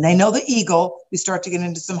 and they know the eagle. We start to get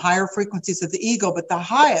into some higher frequencies of the eagle, but the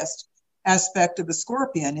highest aspect of the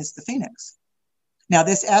scorpion is the phoenix. Now,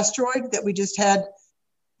 this asteroid that we just had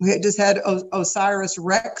Osiris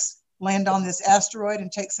Rex land on this asteroid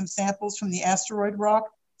and take some samples from the asteroid rock.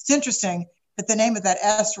 It's interesting that the name of that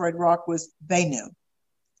asteroid rock was Bennu.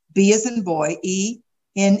 B as in boy,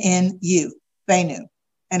 E-N-N-U, Bennu.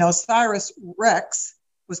 And Osiris Rex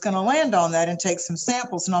was going to land on that and take some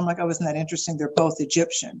samples. And I'm like, oh, isn't that interesting? They're both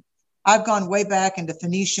Egyptian. I've gone way back into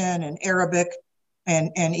Phoenician and Arabic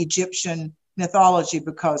and Egyptian mythology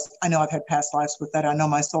because I know I've had past lives with that. I know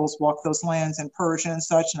my soul's walked those lands in Persia and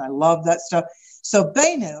such, and I love that stuff. So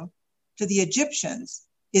Bennu to the Egyptians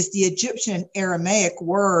is the Egyptian Aramaic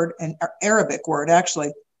word and Arabic word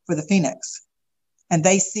actually for the phoenix. And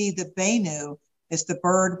they see the Bennu as the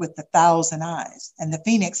bird with the 1,000 eyes. And the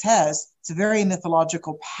phoenix it's a very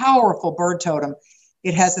mythological, powerful bird totem.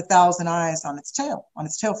 It has 1,000 eyes on its tail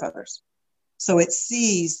feathers. So it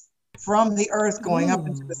sees from the earth going up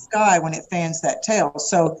into the sky when it fans that tail.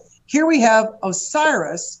 So here we have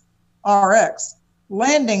Osiris RX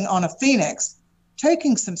landing on a phoenix,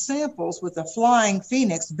 taking some samples with a flying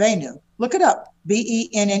phoenix, Bennu. Look it up,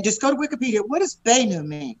 B-E-N-N. Just go to Wikipedia. What does Bennu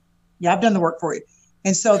mean? Yeah, I've done the work for you.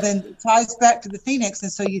 And so then it ties back to the phoenix.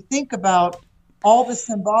 And so you think about all the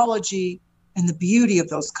symbology and the beauty of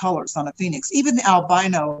those colors on a phoenix, even the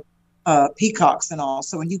albino peacocks and all.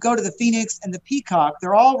 So when you go to the phoenix and the peacock,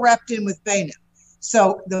 they're all wrapped in with Bennu.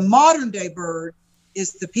 So the modern day bird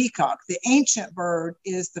is the peacock. The ancient bird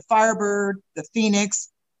is the firebird, the phoenix,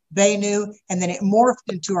 Bennu, and then it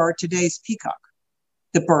morphed into our today's peacock,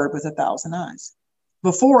 the bird with 1,000 eyes.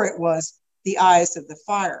 Before it was the eyes of the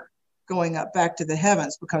fire going up back to the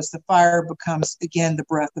heavens, because the fire becomes, again, the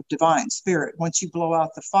breath of divine spirit. Once you blow out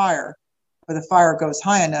the fire, or the fire goes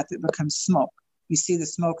high enough, it becomes smoke. You see the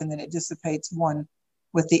smoke and then it dissipates one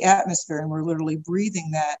with the atmosphere. And we're literally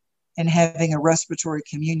breathing that and having a respiratory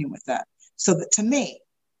communion with that. So that to me,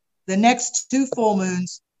 the next two full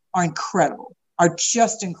moons are incredible, are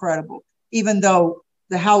just incredible. Even though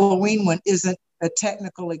the Halloween one isn't a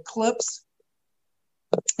technical eclipse,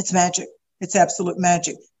 it's magic. It's absolute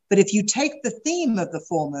magic. But if you take the theme of the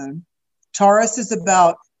full moon, Taurus is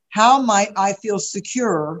about how might I feel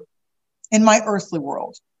secure in my earthly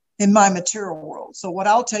world, in my material world. So what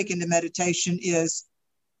I'll take into meditation is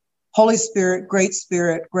Holy Spirit,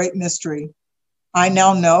 great mystery. I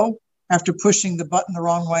now know, after pushing the button the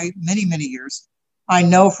wrong way many, many years, I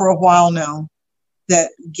know for a while now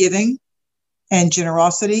that giving and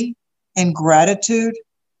generosity and gratitude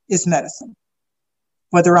is medicine.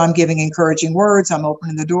 Whether I'm giving encouraging words, I'm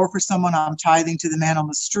opening the door for someone, I'm tithing to the man on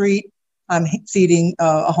the street, I'm feeding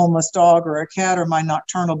a homeless dog or a cat, or my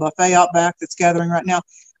nocturnal buffet out back that's gathering right now.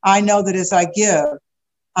 I know that as I give,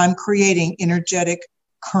 I'm creating energetic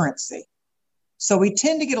currency. So we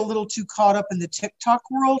tend to get a little too caught up in the TikTok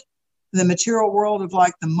world, the material world of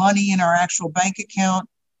like the money in our actual bank account,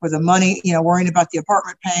 or the money, worrying about the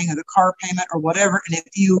apartment paying or the car payment or whatever. And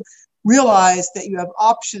if you realize that you have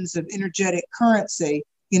options of energetic currency,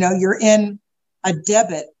 you're in a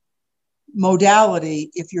debit modality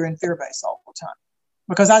if you're in fear-based all the time,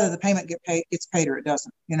 because either the payment gets paid or it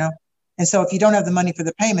doesn't, And so if you don't have the money for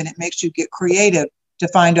the payment, it makes you get creative to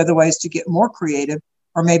find other ways to get more creative,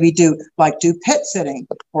 or maybe do pet sitting,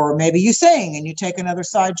 or maybe you sing and you take another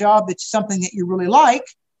side job that's something that you really like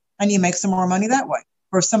and you make some more money that way.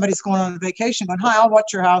 Or if somebody's going on a vacation going, hi, I'll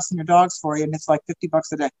watch your house and your dogs for you. And it's like $50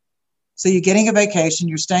 a day. So you're getting a vacation,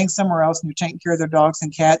 you're staying somewhere else and you're taking care of their dogs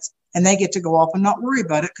and cats, and they get to go off and not worry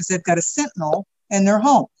about it because they've got a sentinel in their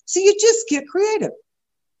home. So you just get creative.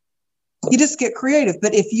 You just get creative.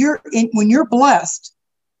 But when you're blessed,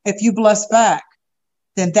 if you bless back,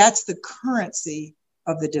 then that's the currency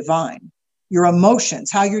of the divine. Your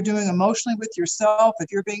emotions, how you're doing emotionally with yourself.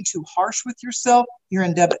 If you're being too harsh with yourself, you're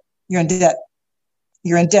in debt. You're in debt.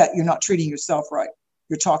 You're not treating yourself right.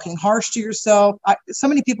 You're talking harsh to yourself. So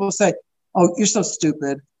many people say, oh, you're so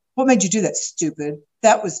stupid. What made you do that? Stupid.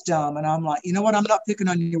 That was dumb. And I'm like, you know what? I'm not picking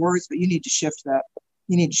on your words, but you need to shift that.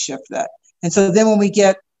 You need to shift that. And so then when we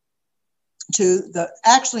get to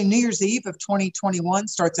New Year's Eve of 2021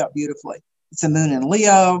 starts out beautifully. It's a moon in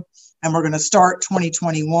Leo, and we're going to start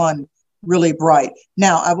 2021 really bright.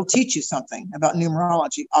 Now, I will teach you something about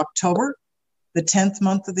numerology. October, the 10th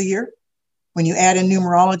month of the year, when you add in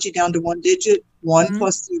numerology down to one digit, 1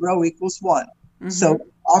 plus 0 equals 1. Mm-hmm. So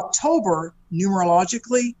October,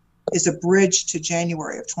 numerologically, is a bridge to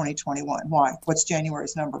January of 2021. Why? What's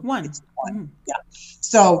January's number? 1. It's 1. Mm. Yeah.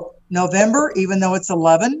 So November, even though it's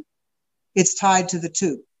 11, it's tied to the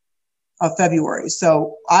 2 of February.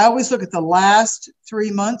 So I always look at the last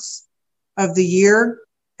 3 months of the year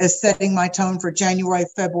as setting my tone for January,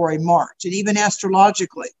 February, March. And even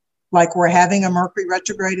astrologically, like we're having a Mercury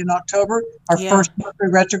retrograde in October, our first Mercury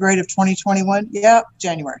retrograde of 2021. Yeah,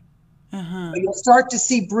 January. So you'll start to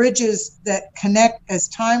see bridges that connect as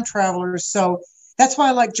time travelers. So that's why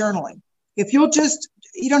I like journaling. If you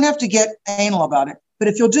don't have to get anal about it, but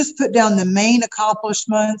if you'll just put down the main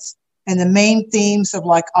accomplishments and the main themes of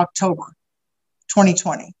like October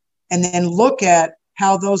 2020, and then look at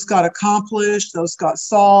how those got accomplished, those got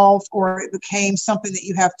solved, or it became something that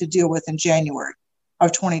you have to deal with in January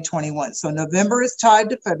of 2021. So November is tied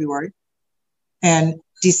to February, and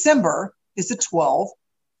December is a 12.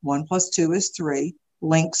 1 plus 2 is 3,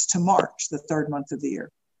 links to March, the 3rd month of the year.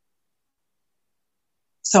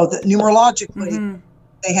 So that numerologically,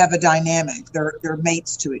 they have a dynamic. They're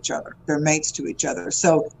mates to each other.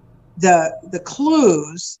 So the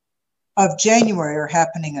clues of January are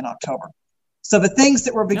happening in October. So the things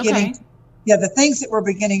that we're beginning,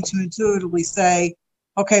 to intuitively say,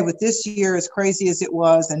 okay, with this year as crazy as it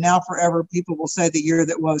was, and now forever, people will say the year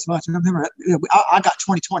that was much. Remember, I got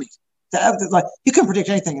 2020. Like, you couldn't predict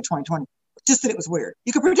anything in 2020, just that it was weird.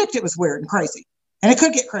 You could predict it was weird and crazy, and it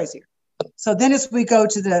could get crazier. So then as we go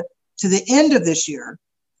to the end of this year,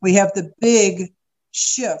 we have the big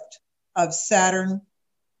shift of Saturn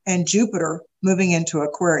and Jupiter moving into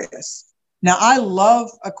Aquarius. Now, I love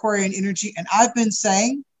Aquarian energy, and I've been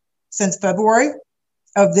saying since February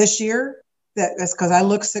of this year, that's because I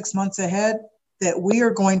look 6 months ahead, that we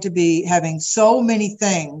are going to be having so many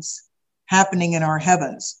things happening in our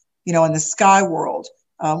heavens, in the sky world,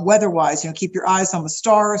 weather-wise. Keep your eyes on the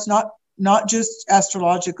stars, not just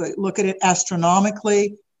astrologically. Look at it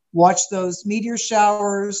astronomically. Watch those meteor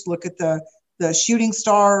showers. Look at the the shooting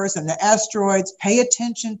stars and the asteroids. Pay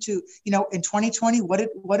attention to, in 2020, what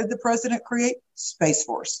did the president create? Space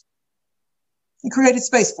Force. He created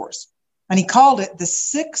Space Force, and he called it the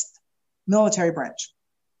 6th military branch.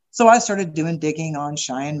 So I started doing digging on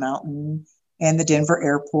Cheyenne Mountain and the Denver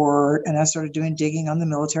airport, and I started doing digging on the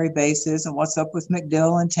military bases and what's up with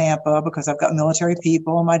MacDill and Tampa, because I've got military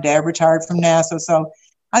people, and my dad retired from NASA. So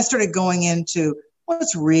I started going into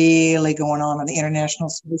what's really going on the International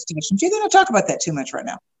Space Station. Gee, they don't talk about that too much right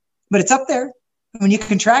now, but it's up there. When you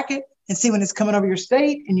can track it and see when it's coming over your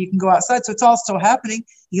state, and you can go outside. So it's all still happening.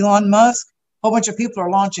 Elon Musk, a whole bunch of people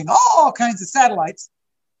are launching all kinds of satellites,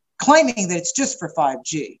 claiming that it's just for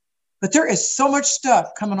 5G. But there is so much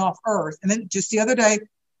stuff coming off Earth. And then just the other day,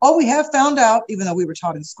 we have found out, even though we were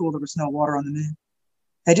taught in school there was no water on the moon.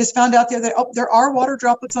 They just found out the other day, there are water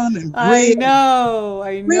droplets on the moon. Really?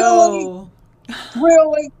 I know.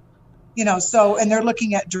 Really? So, and they're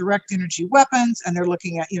looking at direct energy weapons, and they're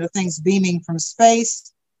looking at, things beaming from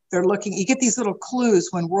space. You get these little clues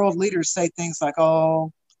when world leaders say things like,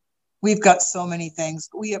 we've got so many things.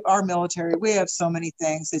 We have our military. We have so many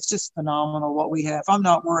things. It's just phenomenal what we have. I'm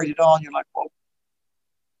not worried at all. And you're like, whoa.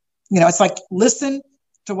 It's like, listen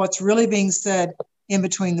to what's really being said in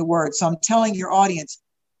between the words. So I'm telling your audience,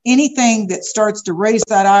 anything that starts to raise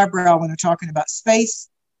that eyebrow when they're talking about space,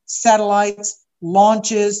 satellites,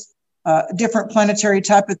 launches, different planetary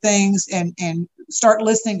type of things, and start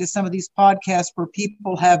listening to some of these podcasts where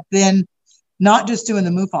people have been not just doing the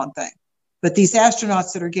MUFON thing, but these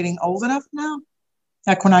astronauts that are getting old enough now,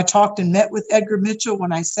 like when I talked and met with Edgar Mitchell,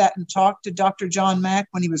 when I sat and talked to Dr. John Mack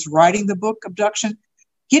when he was writing the book Abduction,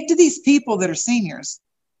 get to these people that are seniors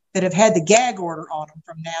that have had the gag order on them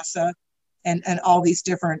from NASA and all these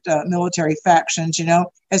different military factions,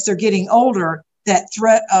 as they're getting older, that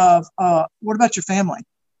threat of, what about your family?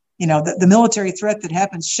 The military threat that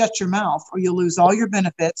happens, shut your mouth or you'll lose all your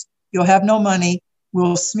benefits. You'll have no money.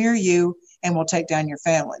 We'll smear you, and we'll take down your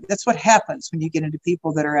family. That's what happens when you get into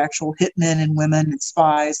people that are actual hitmen and women and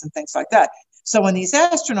spies and things like that. So when these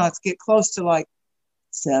astronauts get close to like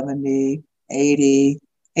 70, 80,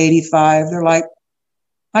 85, they're like,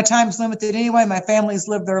 my time's limited anyway. My family's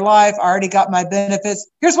lived their life. I already got my benefits.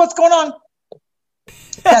 Here's what's going on.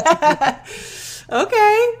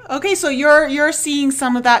 Okay. So you're seeing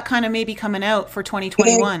some of that kind of maybe coming out for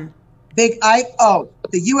 2021. The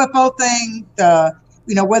UFO thing,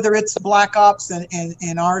 whether it's black ops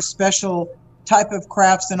and our special type of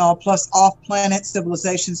crafts and all, plus off-planet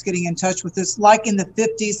civilizations getting in touch with us, like in the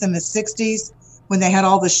 50s and the 60s when they had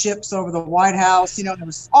all the ships over the White House. There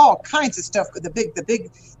was all kinds of stuff.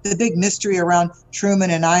 The big mystery around Truman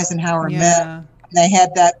and Eisenhower met. They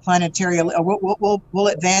had that planetary. We'll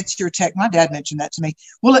advance your tech. My dad mentioned that to me.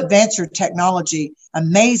 We'll advance your technology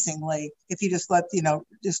amazingly if you just let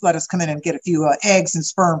us come in and get a few eggs and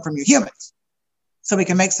sperm from your humans, so we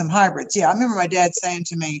can make some hybrids. Yeah, I remember my dad saying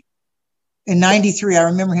to me in '93. I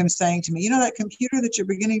remember him saying to me, that computer that you're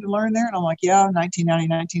beginning to learn there, and I'm like, yeah, 1990,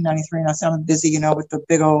 1993, and I said, I'm busy, with the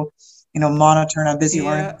big old, monitor, and I'm busy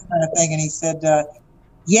learning this kind of thing. And he said,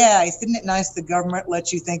 yeah, he said, isn't it nice the government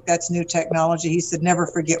lets you think that's new technology? He said, never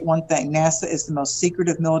forget one thing. NASA is the most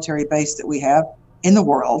secretive military base that we have in the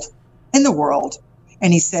world.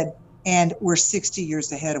 And he said, and we're 60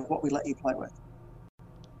 years ahead of what we let you play with.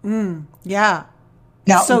 Yeah.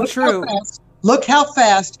 Now, so true. Look how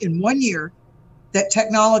fast in 1 year that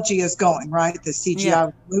technology is going, right? The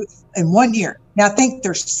CGI in 1 year. Now, I think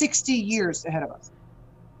they're 60 years ahead of us.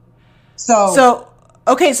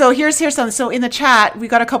 Okay, so here's something. So in the chat, we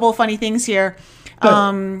got a couple of funny things here.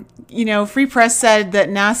 Free Press said that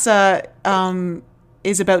NASA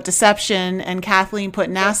is about deception, and Kathleen put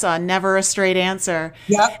NASA, never a straight answer.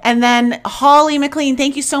 Yeah. And then Holly McLean,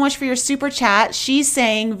 thank you so much for your super chat. She's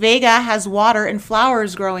saying Vega has water and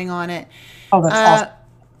flowers growing on it. Oh, that's awesome.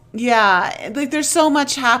 Yeah, there's so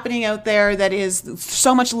much happening out there that is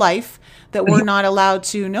so much life that we're not allowed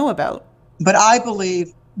to know about. But I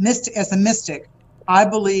believe, as a mystic, I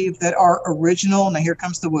believe that our original, now here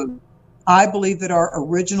comes the woo, I believe that our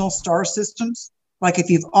original star systems, like if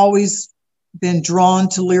you've always been drawn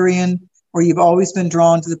to Lyrian, or you've always been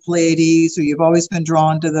drawn to the Pleiades, or you've always been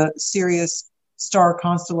drawn to the Sirius star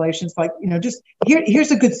constellations, just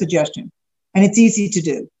here's a good suggestion, and it's easy to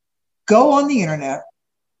do. Go on the internet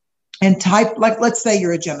and type, let's say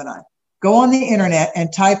you're a Gemini. Go on the internet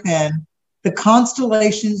and type in the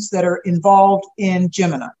constellations that are involved in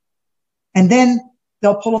Gemini. And then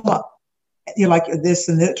they'll pull them up. You're like this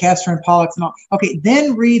and that, Castor and Pollux and all. Okay,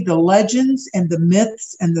 then read the legends and the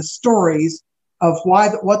myths and the stories of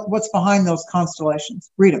what's behind those constellations.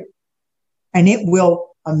 Read them. And it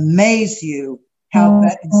will amaze you how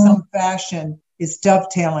that in some fashion is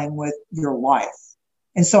dovetailing with your life.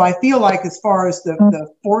 And so I feel like as far as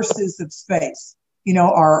the forces of space, you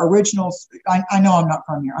know, our originals, I know I'm not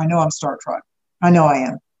from here. I know I'm Star Trek. I know I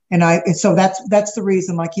am. And so that's the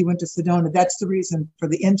reason, like you went to Sedona, that's the reason for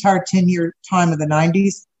the entire 10-year time of the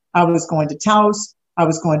 90s, I was going to Taos, I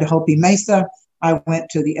was going to Hopi Mesa, I went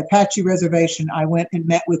to the Apache Reservation, I went and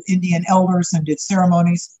met with Indian elders and did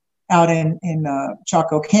ceremonies out in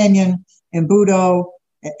Chaco Canyon, in Budo,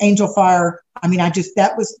 at Angel Fire. I mean,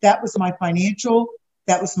 that was my financial,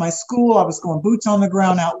 that was my school. I was going boots on the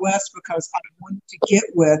ground out west because I wanted to get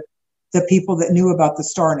with the people that knew about the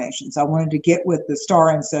star nations. I wanted to get with the star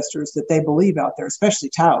ancestors that they believe out there, especially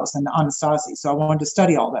Taos and the Anasazi. So I wanted to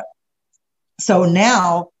study all that. So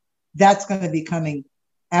now that's going to be coming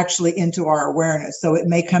actually into our awareness. So it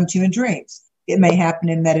may come to you in dreams. It may happen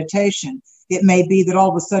in meditation. It may be that all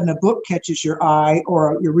of a sudden a book catches your eye,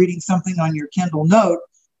 or you're reading something on your Kindle Note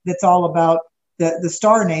that's all about the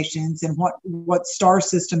star nations and what star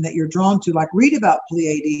system that you're drawn to. Like, read about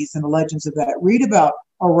Pleiades and the legends of that. Read about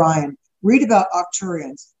Orion. Read about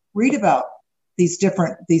Arcturians. Read about these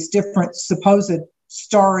different supposed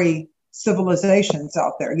starry civilizations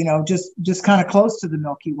out there, you know, just kind of close to the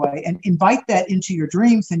Milky Way, and invite that into your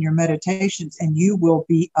dreams and your meditations, and you will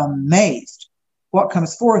be amazed what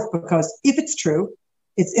comes forth, because if it's true,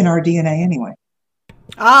 it's in our DNA anyway.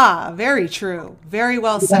 Ah, very true. Very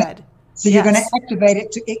well said. So you're going to activate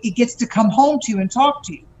it. It gets to come home to you and talk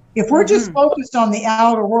to you. If we're just focused on the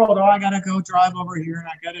outer world, I got to go drive over here and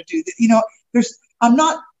I got to do that. You know, I'm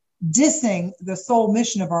not dissing the sole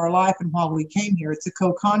mission of our life and why we came here. It's a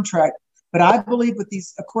co-contract. But I believe with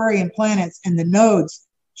these Aquarian planets and the nodes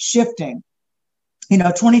shifting, you know,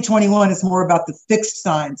 2021 is more about the fixed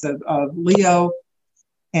signs of Leo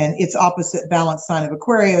and its opposite balance sign of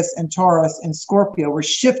Aquarius and Taurus and Scorpio. We're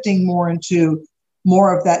shifting more into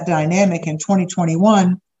more of that dynamic. In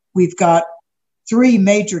 2021, we've got 3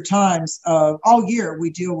 major times of all year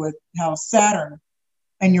we deal with how Saturn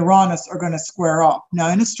and Uranus are going to square off. Now,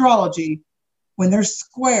 in astrology, when there's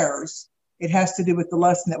squares, it has to do with the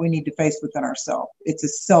lesson that we need to face within ourselves. It's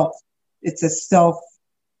a self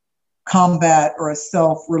combat or a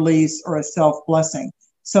self release or a self blessing.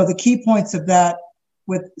 So the key points of that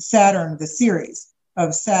with Saturn, the series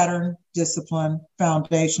of Saturn, discipline,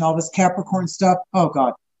 foundation, all this Capricorn stuff. Oh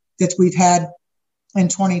God, that we've had in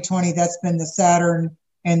 2020, that's been the Saturn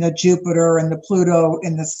and the Jupiter and the Pluto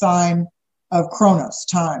in the sign of Kronos,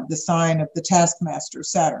 time, the sign of the taskmaster,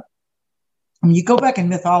 Saturn. When you go back in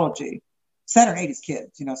mythology, Saturn ate his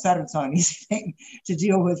kids. You know, Saturn's not an easy thing to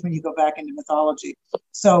deal with when you go back into mythology.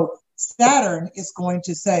 So Saturn is going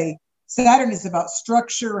to say, Saturn is about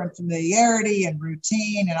structure and familiarity and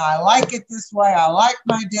routine. And I like it this way. I like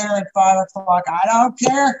my dinner at 5 o'clock. I don't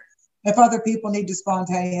care if other people need to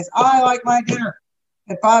spontaneous. I like my dinner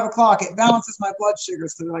at 5 o'clock. It balances my blood sugar.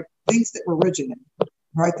 So they're like things that we're rigid in,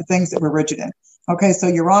 right? The things that we're rigid in. Okay. So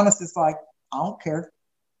Uranus is like, I don't care.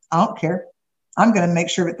 I don't care. I'm going to make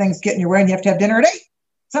sure that things get in your way and you have to have dinner at 8.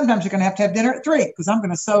 Sometimes you're going to have dinner at 3 because I'm going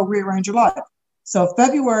to so rearrange your life. So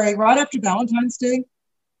February, right after Valentine's Day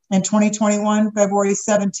in 2021, February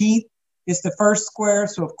 17th is the first square.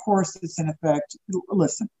 So of course it's in effect.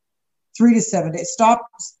 Listen, 3 to 7 days. Stop.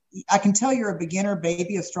 I can tell you're a beginner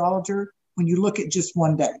baby astrologer when you look at just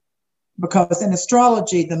one day, because in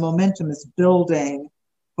astrology, the momentum is building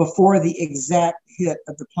before the exact hit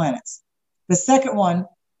of the planets. The second one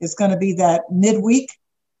is going to be that midweek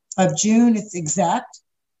of June. It's exact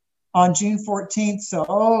on June 14th. So,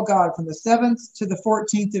 oh God, from the 7th to the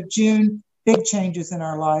 14th of June, big changes in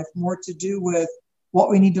our life, more to do with what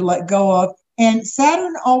we need to let go of. And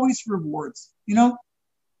Saturn always rewards, you know,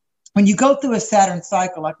 when you go through a Saturn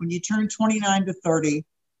cycle, like when you turn 29 to 30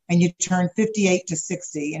 and you turn 58 to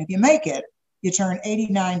 60, and if you make it, you turn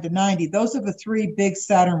 89 to 90. Those are the 3 big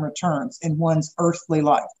Saturn returns in one's earthly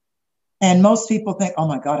life. And most people think, oh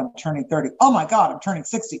my God, I'm turning 30. Oh my God, I'm turning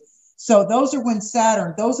 60. So those are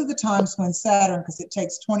the times when Saturn, because it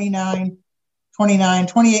takes 28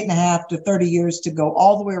 and a half to 30 years to go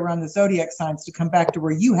all the way around the zodiac signs to come back to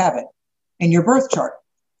where you have it in your birth chart.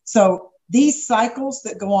 So these cycles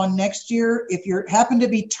that go on next year, if you happen to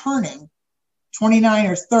be turning 29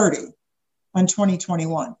 or 30 in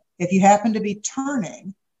 2021, if you happen to be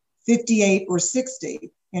turning 58 or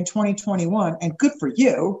 60 in 2021, and good for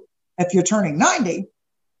you, if you're turning 90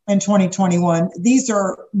 in 2021, these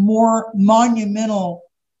are more monumental,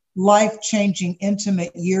 life-changing,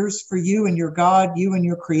 intimate years for you and your God, you and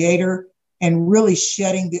your creator, and really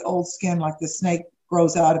shedding the old skin like the snake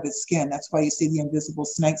grows out of its skin. That's why you see the invisible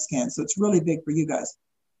snake skin. So it's really big for you guys.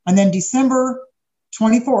 And then December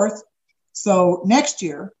 24th So next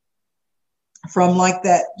year, from like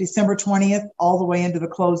that December 20th all the way into the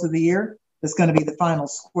close of the year, is going to be the final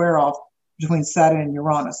square off between Saturn and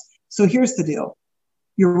Uranus. So here's the deal.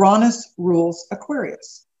 Uranus rules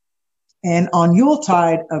Aquarius. And on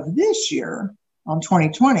Yuletide of this year, on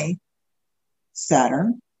 2020,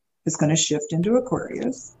 Saturn is going to shift into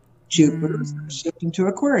Aquarius. Jupiter is going to shift into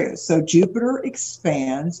Aquarius. So Jupiter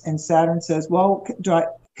expands and Saturn says, well,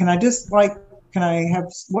 can I have,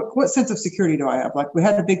 what sense of security do I have? Like, we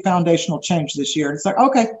had a big foundational change this year. It's like,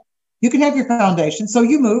 okay, you can have your foundation. So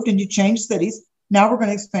you moved and you changed cities. Now we're going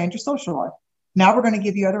to expand your social life. Now we're going to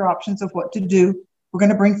give you other options of what to do. We're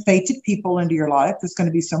going to bring fated people into your life. There's going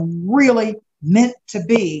to be some really meant to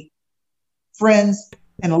be friends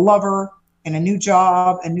and a lover and a new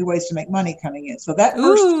job and new ways to make money coming in. So that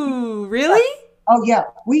first, ooh, really? Oh yeah,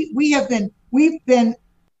 we've been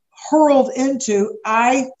hurled into.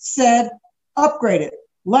 I said, upgrade it,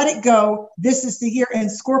 let it go. This is the year,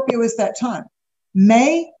 and Scorpio is that time.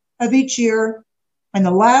 May of each year, and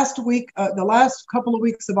the last couple of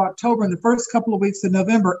weeks of October, and the first couple of weeks of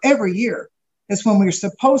November, every year is when we're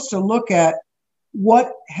supposed to look at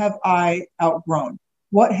what have I outgrown,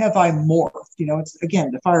 what have I morphed. It's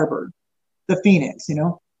again the Firebird, the Phoenix.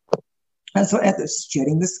 And so at this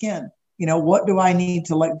shedding the skin. What do I need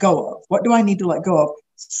to let go of? What do I need to let go of?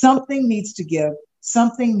 Something needs to give.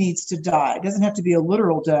 Something needs to die. It doesn't have to be a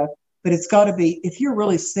literal death, but it's got to be, if you're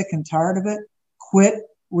really sick and tired of it, quit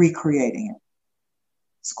recreating it.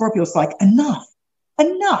 Scorpio's like, enough.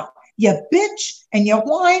 You bitch and you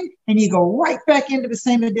whine and you go right back into the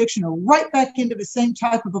same addiction or right back into the same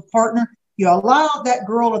type of a partner. You allow that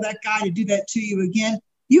girl or that guy to do that to you again.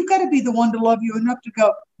 You've got to be the one to love you enough to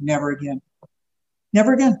go, never again.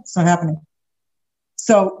 Never again. It's not happening.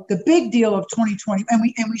 So the big deal of 2020, and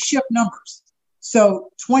we shift numbers. So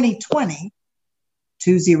 2020,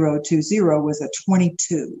 2020 was a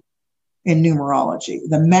 22 in numerology.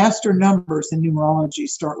 The master numbers in numerology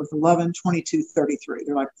start with 11, 22, 33.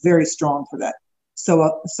 They're like very strong for that.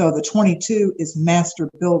 So the 22 is master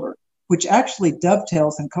builder, which actually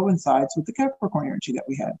dovetails and coincides with the Capricorn energy that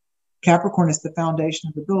we had. Capricorn is the foundation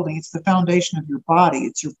of the building. It's the foundation of your body.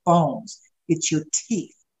 It's your bones. It's your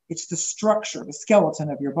teeth. It's the structure, the skeleton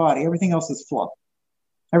of your body. Everything else is fluff.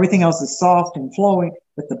 Everything else is soft and flowing,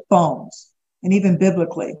 but the bones, and even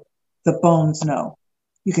biblically, the bones know.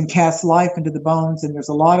 You can cast life into the bones, and there's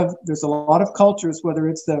a lot of cultures, whether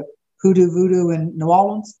it's the hoodoo voodoo in New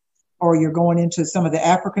Orleans, or you're going into some of the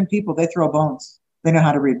African people, they throw bones. They know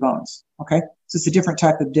how to read bones. Okay, so it's a different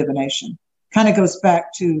type of divination. Kind of goes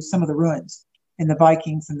back to some of the ruins in the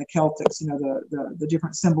Vikings and the Celtics. The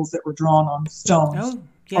different symbols that were drawn on stones.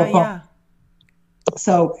 Oh, yeah.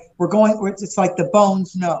 So it's like the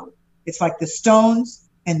bones know. It's like the stones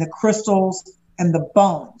and the crystals and the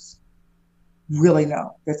bones really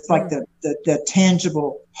know. It's like the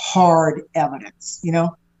tangible, hard evidence,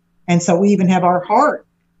 And so we even have our heart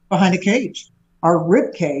behind a cage, our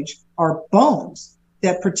rib cage, our bones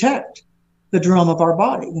that protect the drum of our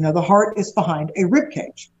body. The heart is behind a rib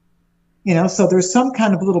cage, so there's some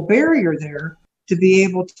kind of little barrier there to be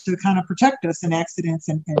able to kind of protect us in accidents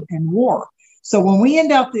and war. So when we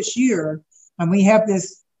end out this year and we have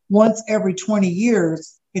this once every 20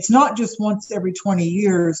 years, it's not just once every 20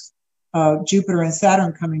 years, Jupiter and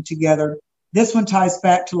Saturn coming together. This one ties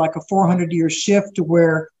back to like a 400-year shift to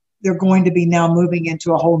where they're going to be now moving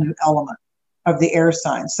into a whole new element of the air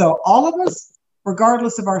sign. So all of us,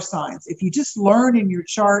 regardless of our signs, if you just learn in your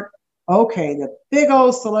chart, okay, the big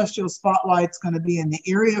old celestial spotlight's going to be in the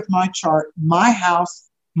area of my chart, my house,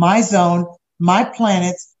 my zone, my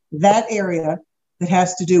planets, that area that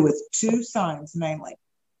has to do with two signs, mainly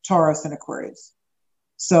Taurus and Aquarius.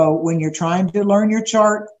 So when you're trying to learn your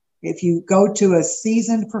chart, if you go to a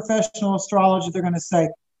seasoned professional astrologer, they're going to say,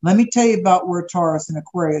 let me tell you about where Taurus and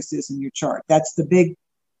Aquarius is in your chart. That's the big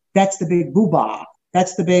booba.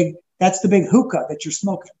 That's the big hookah that you're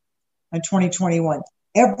smoking in 2021.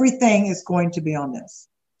 Everything is going to be on this.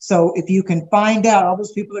 So if you can find out, all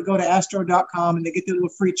those people that go to astro.com and they get their little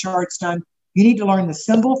free charts done, you need to learn the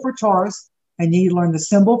symbol for Taurus and you need to learn the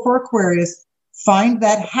symbol for Aquarius. Find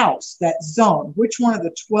that house, that zone. Which one of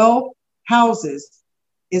the 12 houses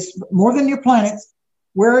is more than your planets?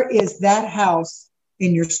 Where is that house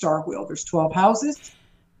in your star wheel? There's 12 houses.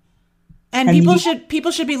 And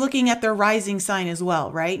people should be looking at their rising sign as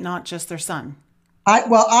well, right? Not just their sun.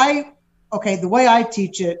 The way I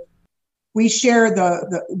teach it, we share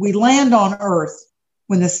we land on Earth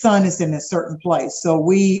when the sun is in a certain place. So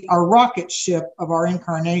our rocket ship of our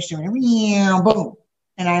incarnation, boom,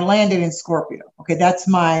 and I landed in Scorpio. Okay, that's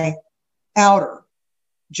my outer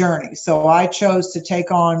journey. So I chose to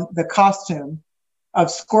take on the costume of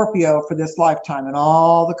Scorpio for this lifetime and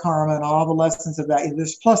all the karma and all the lessons of that.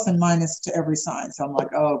 There's plus and minus to every sign. So I'm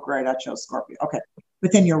like, oh, great, I chose Scorpio. Okay.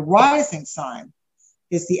 But then your rising sign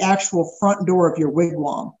is the actual front door of your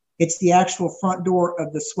wigwam. It's the actual front door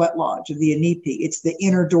of the sweat lodge, of the Inipi. It's the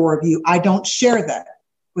inner door of you. I don't share that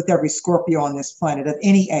with every Scorpio on this planet of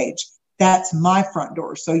any age. That's my front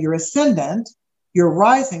door. So your ascendant, your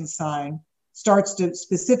rising sign, starts to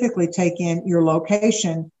specifically take in your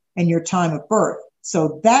location and your time of birth.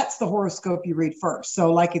 So that's the horoscope you read first.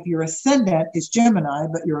 So like if your ascendant is Gemini,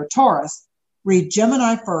 but you're a Taurus, read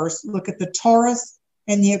Gemini first, look at the Taurus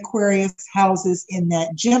and the Aquarius houses in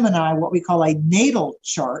that Gemini, what we call a natal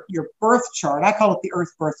chart, your birth chart. I call it the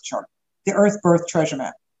Earth birth chart, the Earth birth treasure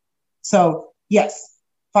map. So yes,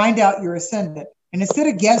 find out your ascendant. And instead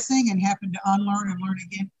of guessing and having to unlearn and learn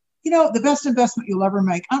again, the best investment you'll ever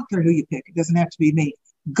make, I don't care who you pick, it doesn't have to be me.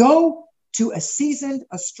 Go to a seasoned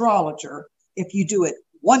astrologer if you do it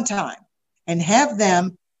one time and have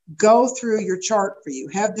them go through your chart for you.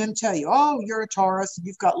 Have them tell you, oh, you're a Taurus, and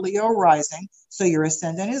you've got Leo rising, so your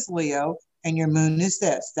ascendant is Leo, and your moon is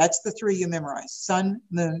this. That's the three you memorize: sun,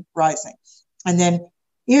 moon, rising. And then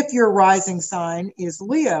if your rising sign is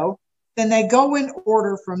Leo, then they go in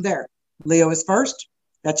order from there. Leo is first.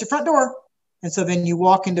 That's your front door. And so then you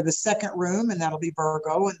walk into the second room, and that'll be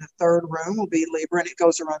Virgo, and the third room will be Libra, and it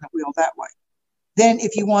goes around the wheel that way. Then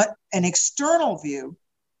if you want an external view,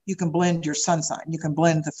 you can blend your sun sign. You can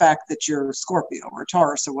blend the fact that you're Scorpio or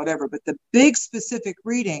Taurus or whatever. But the big specific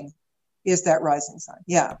reading is that rising sign.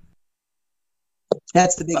 Yeah.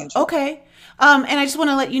 That's the big intro. Okay. And I just want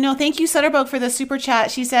to let you know, thank you, Sutterbug, for the super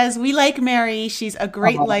chat. She says, we like Mary. She's a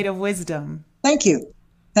great light of wisdom. Thank you.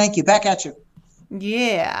 Thank you. Back at you.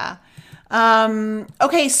 Yeah.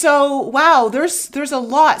 Okay. So, wow, there's a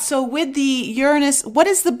lot. So with the Uranus, what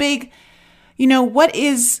is the big,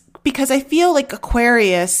 because I feel like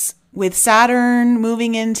Aquarius with Saturn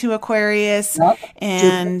moving into Aquarius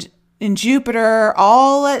and in Jupiter,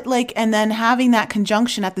 all at and then having that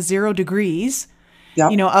conjunction at the 0 degrees,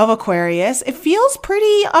 of Aquarius, it feels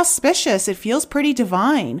pretty auspicious. It feels pretty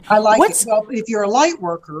divine. I like it. Well, if you're a light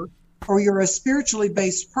worker or you're a spiritually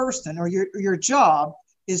based person, or your job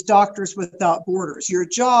is Doctors Without Borders. Your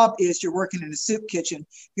job is you're working in a soup kitchen.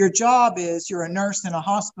 Your job is you're a nurse in a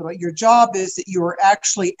hospital. Your job is that you are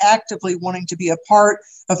actually actively wanting to be a part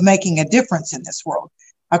of making a difference in this world.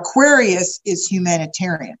 Aquarius is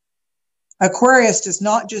humanitarian. Aquarius does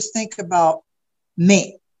not just think about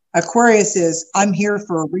me. Aquarius is, I'm here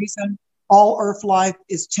for a reason. All earth life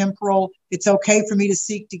is temporal. It's okay for me to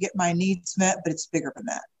seek to get my needs met, but it's bigger than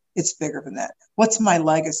that. It's bigger than that. What's my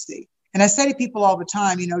legacy? And I say to people all the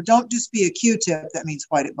time, don't just be a Q-tip. That means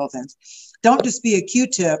white at both ends. Don't just be a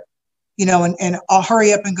Q-tip, and I'll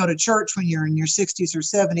hurry up and go to church when you're in your 60s or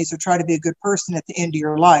 70s, or try to be a good person at the end of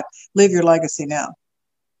your life. Live your legacy now.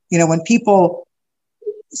 When people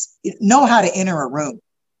know how to enter a room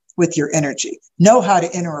with your energy, know how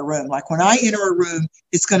to enter a room. Like when I enter a room,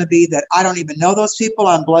 it's going to be that I don't even know those people.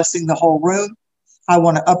 I'm blessing the whole room. I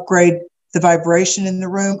want to upgrade the vibration in the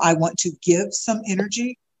room. I want to give some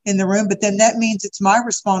energy in the room, but then that means it's my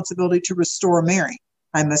responsibility to restore Mary.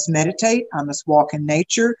 I must meditate. I must walk in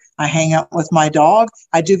nature. I hang out with my dog.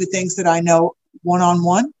 I do the things that I know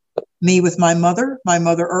one-on-one, me with my mother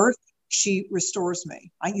Earth. She restores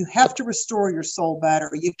me. You have to restore your soul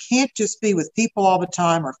battery. You can't just be with people all the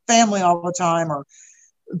time, or family all the time, or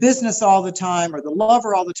business all the time, or the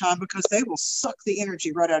lover all the time, because they will suck the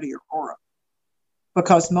energy right out of your aura.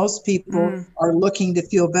 Because most people are looking to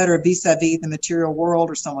feel better vis-a-vis the material world,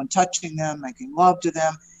 or someone touching them, making love to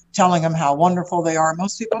them, telling them how wonderful they are.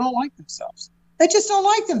 Most people don't like themselves. They just don't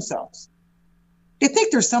like themselves. They think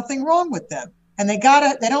there's something wrong with them. And they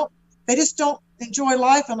just don't enjoy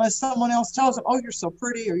life unless someone else tells them, oh, you're so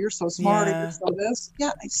pretty, or you're so smart, or you're so this.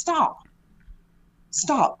 Yeah, stop.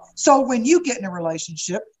 So when you get in a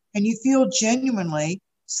relationship and you feel genuinely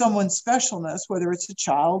someone's specialness, whether it's a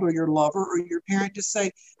child or your lover or your parent, just say,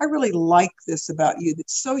 I really like this about you.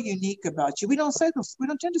 That's so unique about you. We don't tend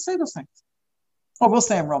to say those things. Or we'll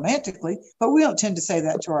say them romantically, but we don't tend to say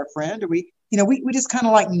that to our friend. Or we just kind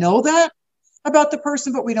of know that about the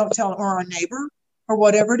person, but we don't tell them, or our neighbor, or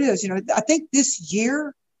whatever it is. I think this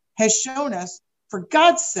year has shown us, for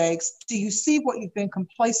God's sakes, do you see what you've been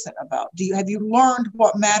complacent about? Have you learned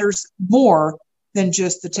what matters more than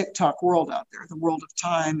just the TikTok world out there, the world of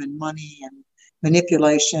time and money and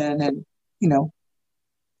manipulation and,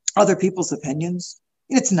 other people's opinions?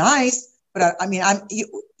 It's nice, but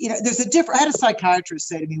there's a different, I had a psychiatrist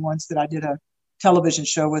say to me once that I did a television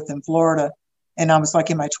show with in Florida, and I was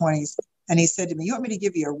in my 20s. And he said to me, you want me to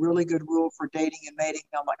give you a really good rule for dating and mating?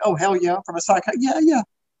 I'm like, oh, hell yeah. From a psychiatrist. Yeah.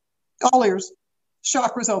 All ears.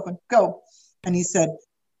 Chakras open. Go. And he said,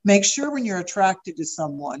 make sure when you're attracted to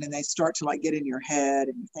someone and they start to like get in your head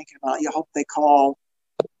and you're thinking about, you hope they call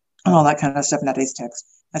and all that kind of stuff. Nowadays text.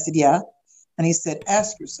 I said, yeah. And he said,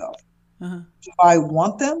 ask yourself, do I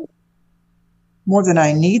want them more than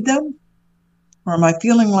I need them? Or am I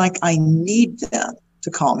feeling like I need them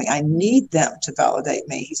to call me? I need them to validate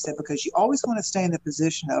me. He said, because you always want to stay in the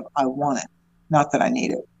position of, I want it, not that I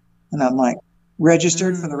need it. And I'm like,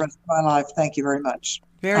 registered for the rest of my life. Thank you very much.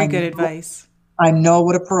 Very good advice. I know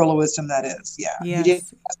what a pearl of wisdom that is. Yeah. Yes. You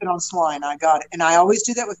didn't ask it on swine. I got it. And I always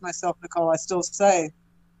do that with myself, Nicole. I still say,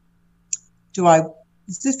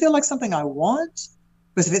 does this feel like something I want?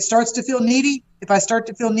 Because if it starts to feel needy, if I start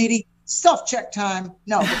to feel needy, self-check time.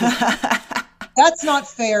 No, that's not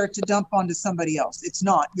fair to dump onto somebody else. It's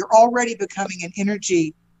not. You're already becoming an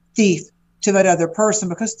energy thief to that other person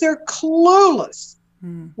because they're clueless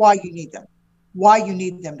why you need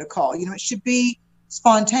them to call. You know, it should be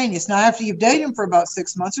spontaneous. Now, after you've dated them for about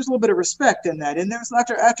 6 months, there's a little bit of respect in that. And there's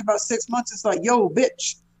after about 6 months, it's like, yo,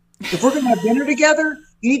 bitch, if we're going to have dinner together,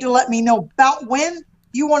 you need to let me know about when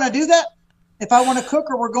you want to do that. If I want to cook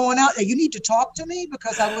or we're going out, you need to talk to me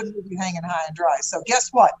because I wouldn't leave you hanging high and dry. So guess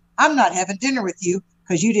what? I'm not having dinner with you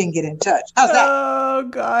because you didn't get in touch. How's that? Oh,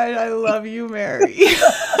 God, I love you, Mary.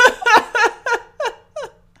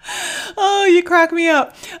 Oh, you crack me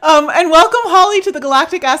up. And welcome, Holly, to the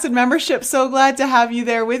Galactic Acid membership. So glad to have you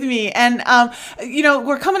there with me. And,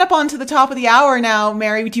 we're coming up onto the top of the hour now,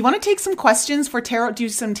 Mary. Do you want to take some questions for tarot, do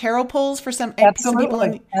some tarot pulls for some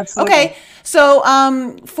Absolutely. Absolutely. Okay. So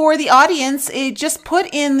for the audience, just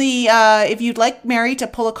put in the, if you'd like Mary to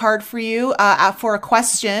pull a card for you for a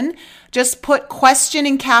question, just put question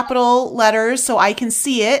in capital letters so I can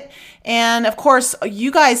see it. And of course, you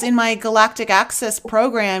guys in my Galactic Access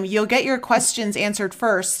program, you'll get your questions answered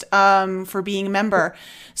first for being a member.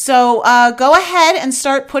 So go ahead and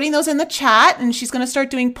start putting those in the chat, and she's going to start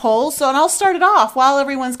doing polls. So, and I'll start it off while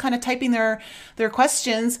everyone's kind of typing their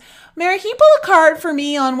questions. Mary, can you pull a card for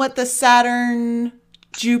me on what the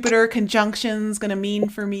Saturn-Jupiter conjunction is going to mean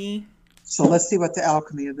for me? So let's see what the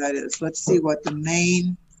alchemy of that is. Let's see what the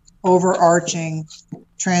main overarching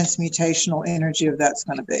transmutational energy of that's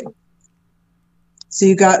going to be. So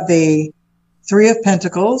you got the Three of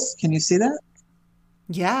Pentacles. Can you see that?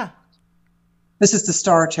 Yeah. This is the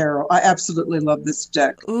Star Tarot. I absolutely love this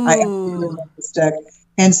deck. Ooh. I absolutely love this deck.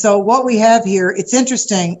 And so what we have here, it's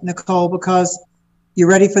interesting, Nicole, because you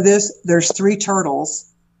ready for this? There's 3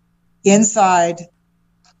 turtles inside,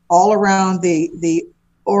 all around the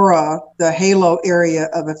aura, the halo area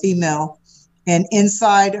of a female, and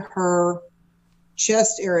inside her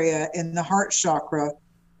chest area in the heart chakra,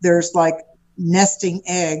 there's like nesting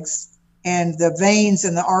eggs, and the veins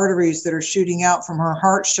and the arteries that are shooting out from her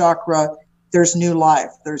heart chakra, there's new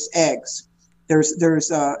life. There's eggs.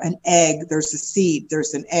 There's an egg. There's a seed.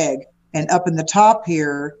 There's an egg. And up in the top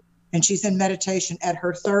here, and she's in meditation at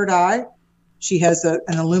her third eye, she has an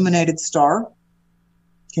illuminated star.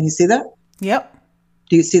 Can you see that? Yep.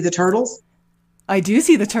 Do you see the turtles? I do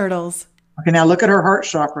see the turtles. Okay, now look at her heart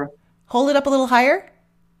chakra. Hold it up a little higher.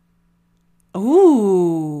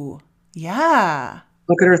 Ooh. Yeah.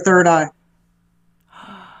 Look at her third eye.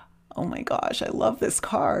 Oh my gosh, I love this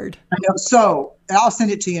card. I know. So I'll send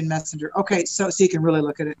it to you in Messenger. Okay, so you can really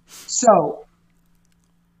look at it. So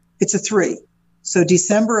it's a 3. So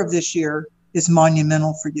December of this year is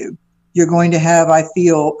monumental for you. You're going to have, I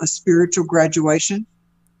feel, a spiritual graduation.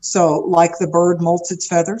 So like the bird molts its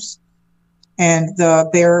feathers and the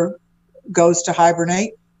bear goes to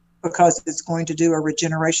hibernate, because it's going to do a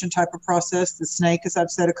regeneration type of process. The snake, as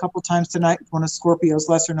I've said a couple times tonight, one of Scorpio's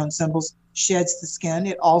lesser known symbols, sheds the skin.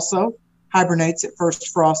 It also hibernates at first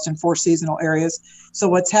frost in 4 seasonal areas. So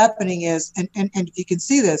what's happening is, and you can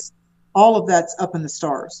see this, all of that's up in the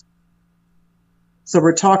stars. So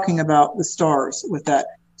we're talking about the stars with that.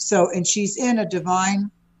 So, and she's in a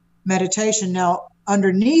divine meditation. Now,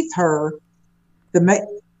 underneath her,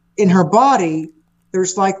 in her body,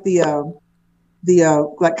 there's like the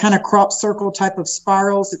like kind of crop circle type of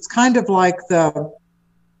spirals. It's kind of like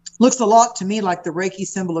looks a lot to me like the Reiki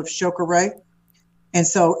symbol of Shokurai. And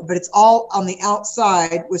so, but it's all on the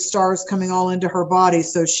outside with stars coming all into her body.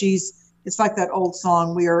 So it's like that old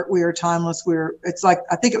song, we are timeless. It's like,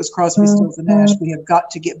 I think it was Crosby, Stills and Nash. We have got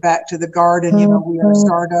to get back to the garden. You know, we are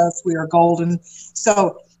stardust, we are golden.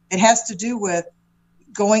 So it has to do with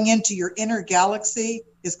going into your inner galaxy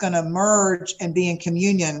is going to merge and be in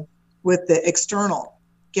communion with the external.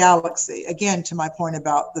 galaxy. Again, to my point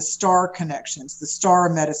about the star connections, the star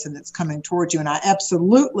medicine that's coming towards you. And I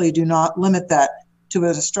absolutely do not limit that to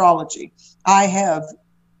astrology. I have,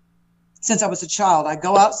 since I was a child, I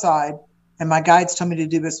go outside, and my guides told me to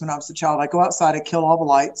do this when I was a child. I go outside, I kill all the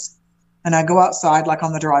lights, and I go outside like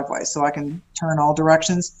on the driveway so I can turn all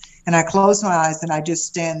directions. And I close my eyes and I just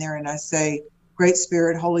stand there and I say, Great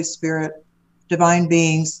Spirit, Holy Spirit, divine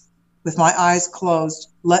beings, with my eyes closed,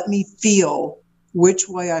 let me feel which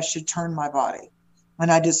way I should turn my body.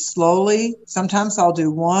 And I just slowly, sometimes I'll do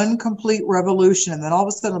one complete revolution, and then all of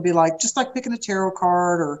a sudden it'll be like, just like picking a tarot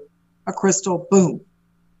card or a crystal, boom.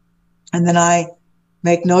 And then I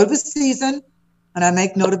make note of a season, and I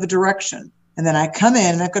make note of a direction. And then I come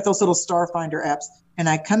in, and I've got those little Starfinder apps, and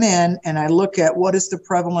I come in and I look at what is the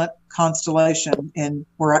prevalent constellation in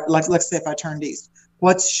where, like, let's say if I turned east,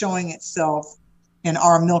 what's showing itself in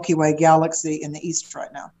our Milky Way galaxy in the east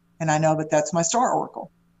right now. And I know that that's my star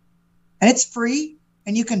oracle. And it's free,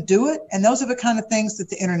 and you can do it. And those are the kind of things that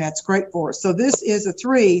the internet's great for. So this is a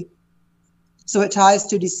 3. So it ties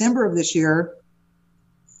to December of this year.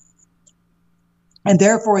 And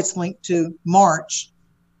therefore it's linked to March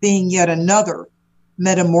being yet another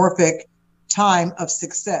metamorphic time of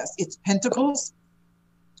success. It's pentacles.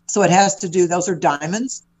 So it has to do, those are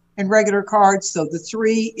diamonds in regular cards. So the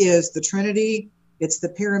 3 is the Trinity. It's the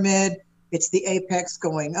pyramid. It's the apex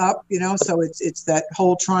going up, so it's that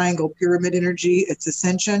whole triangle pyramid energy. It's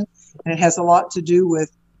ascension, and it has a lot to do with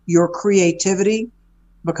your creativity,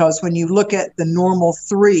 because when you look at the normal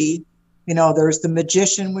 3, there's the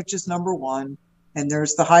magician, which is number 1, and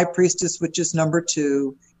there's the high priestess, which is number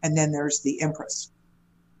 2, and then there's the empress.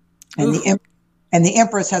 And the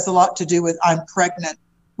empress has a lot to do with, I'm pregnant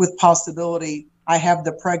with possibility. I have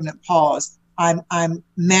the pregnant pause. I'm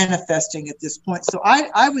manifesting at this point. So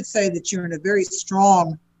I would say that you're in a very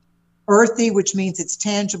strong earthy, which means it's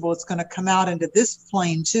tangible. It's going to come out into this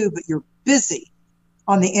plane too, but you're busy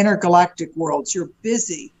on the intergalactic worlds. You're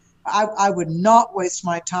busy. I would not waste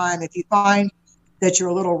my time. If you find that you're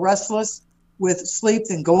a little restless with sleep,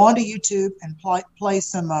 then go onto YouTube and play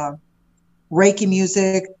some Reiki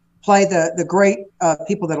music, play the great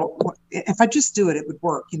people that'll, if I just do it, it would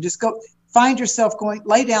work. You just go, find yourself going,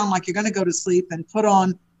 lay down like you're going to go to sleep and put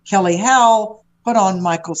on Kelly Howell, put on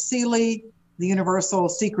Michael Seeley, the Universal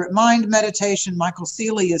Secret Mind meditation. Michael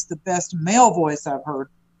Seeley is the best male voice I've heard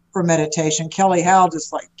for meditation. Kelly Howell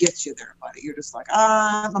just like gets you there, buddy. You're just like,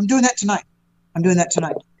 I'm doing that tonight. I'm doing that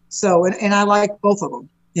tonight. So, and I like both of them.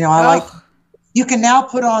 You can now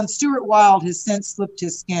put on Stuart Wilde, his since slipped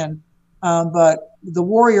his skin. But the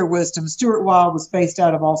warrior wisdom, Stuart Wilde was based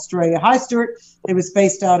out of Australia. Hi, Stuart. He was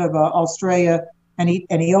based out of Australia, and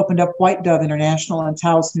he opened up White Dove International in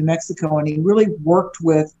Taos, New Mexico, and he really worked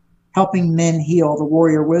with helping men heal, the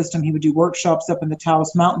warrior wisdom. He would do workshops up in the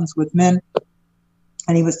Taos Mountains with men,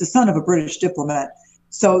 and he was the son of a British diplomat.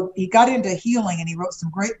 So he got into healing, and he wrote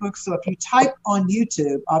some great books. So if you type on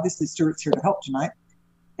YouTube, obviously Stuart's here to help tonight.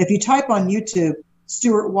 If you type on YouTube,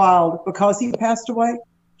 Stuart Wilde, because he passed away,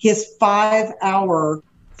 his 5-hour,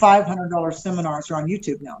 $500 seminars are on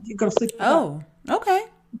YouTube now. You go to sleep. Oh, okay.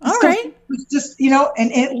 All right. Just,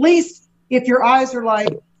 and at least if your eyes are like,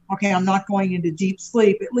 okay, I'm not going into deep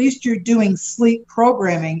sleep, at least you're doing sleep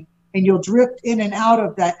programming, and you'll drift in and out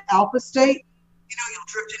of that alpha state. You'll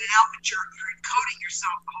drift in and out, but you're encoding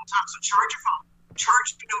yourself the whole time. So charge your phone,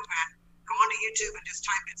 charge your notepad, go onto YouTube and just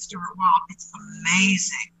type in Stuart Wilde. It's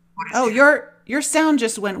amazing. Your sound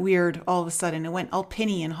just went weird all of a sudden. It went all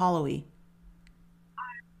pinny and hollowy.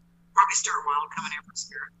 Probably Stuart Wilde coming in from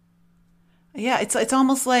spirit. Yeah, it's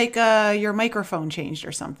almost like your microphone changed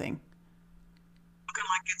or something. Looking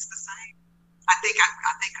like it's the same. I think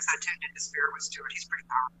because I tuned into spirit with Stuart, he's pretty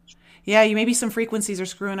powerful. Yeah, maybe some frequencies are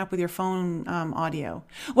screwing up with your phone audio.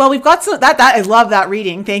 Well, we've got some that I love that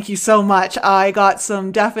reading. Thank you so much. I got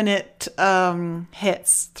some definite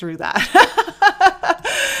hits through that.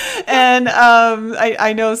 And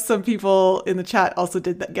I know some people in the chat also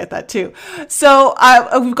did get that too. So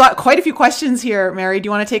we've got quite a few questions here, Mary. Do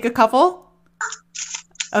you want to take a couple?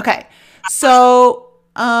 Okay. So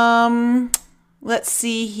let's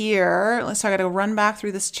see here. I got to run back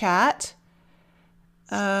through this chat.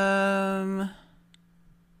 Let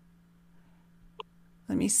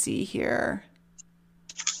me see here.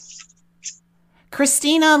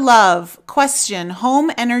 Christina Love, question,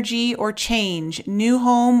 home energy or change, new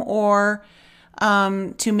home or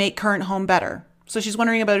to make current home better? So she's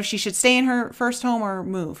wondering about if she should stay in her first home or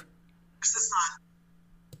move. It's the sun.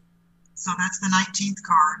 So that's the 19th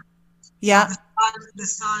card. Yeah. So the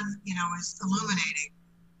sun, is illuminating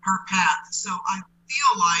her path. So I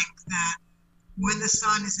feel like that when the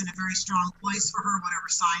sun is in a very strong place for her, whatever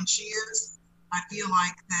sign she is, I feel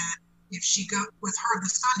like that if she go with her, the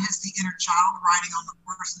sun has the inner child riding on the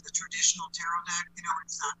horse in the traditional tarot deck. You know,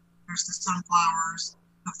 it's there's the sunflowers,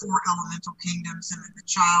 the four elemental kingdoms, and then the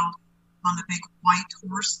child on the big white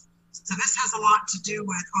horse. So this has a lot to do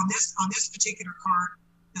with on this particular card.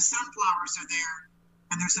 The sunflowers are there,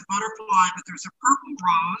 and there's a butterfly, but there's a purple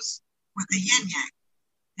rose with the yin yang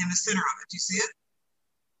in the center of it. Do you see it?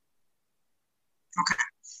 Okay.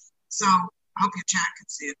 So I hope your chat can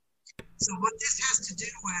see it. So what this has to do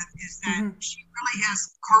with is that she really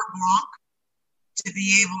has carte blanche to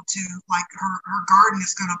be able to, like, her garden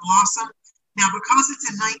is going to blossom. Now, because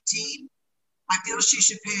it's a 19, I feel she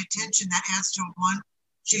should pay attention. That adds to a 1.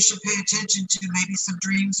 She should pay attention to maybe some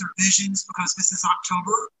dreams or visions, because this is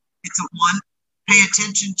October. It's a 1. Pay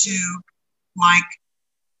attention to, like,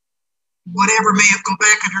 whatever may have, go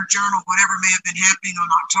back in her journal, whatever may have been happening on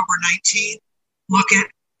October 19th. Look at,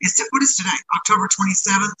 what is today? October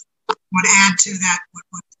 27th would add to that,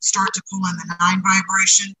 would start to pull in the 9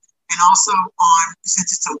 vibration. And also on,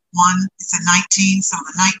 since it's a 1, it's a 19, so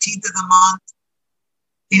the 19th of the month,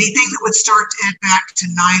 anything that would start to add back to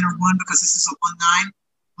 9 or 1, because this is a 1-9,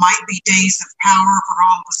 might be days of power for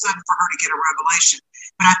all of a sudden for her to get a revelation.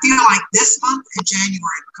 But I feel like this month in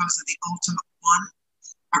January, because of the ultimate 1,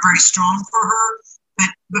 are very strong for her.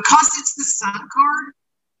 But because it's the sun card,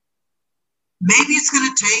 maybe it's going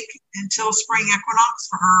to take until spring equinox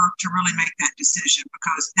for her to really make that decision,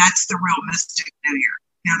 because that's the real mystic New Year.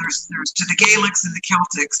 You know, there's to the Gaelics and the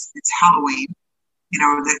Celtics, it's Halloween. You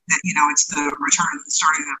know that you know it's the return of the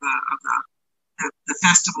starting of the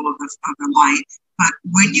festival of the light. But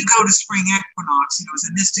when you go to spring equinox, you know, as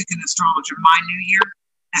a mystic and astrologer, my New Year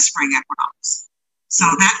is spring equinox. So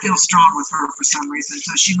that feels strong with her for some reason.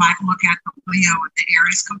 So she might look at the Leo and the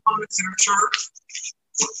Aries components in her chart.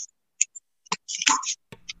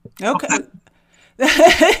 Okay.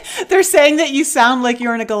 They're saying that you sound like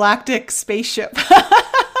you're in a galactic spaceship.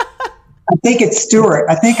 I think it's Stuart.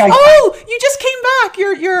 Oh, you just came back.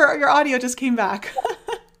 Your audio just came back.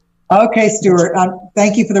 Okay, Stuart.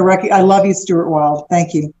 Thank you for the record. I love you, Stuart Wild.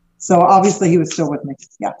 Thank you. So obviously he was still with me.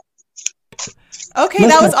 Yeah. Okay, listen,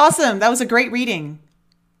 that was awesome. That was a great reading.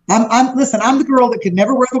 I'm the girl that could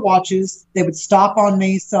never wear the watches. They would stop on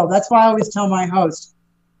me. So that's why I always tell my host,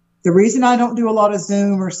 the reason I don't do a lot of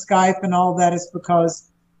Zoom or Skype and all that is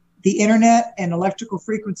because the internet and electrical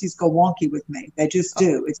frequencies go wonky with me. They just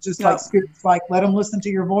do. It's just like spirits, like, let them listen to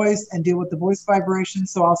your voice and deal with the voice vibration.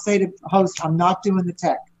 So I'll say to the host, I'm not doing the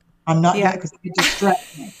tech. I'm not doing it because it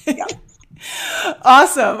distracts me. Yeah.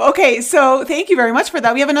 Awesome. Okay, so thank you very much for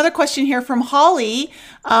that. We have another question here from Holly.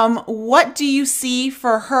 What do you see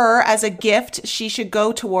for her as a gift she should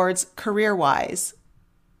go towards career-wise?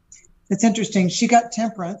 It's interesting. She got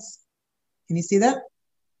Temperance. Can you see that?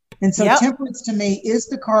 And so Temperance to me is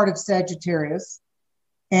the card of Sagittarius.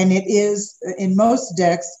 And it is, in most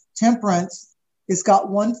decks, Temperance has got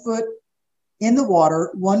 1 foot in the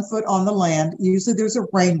water, 1 foot on the land. Usually there's a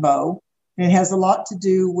rainbow. And it has a lot to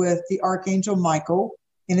do with the Archangel Michael.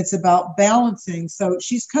 And it's about balancing. So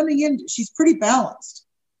she's coming in, she's pretty balanced.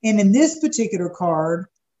 And in this particular card,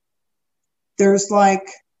 there's like,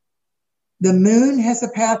 the moon has a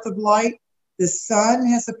path of light. The sun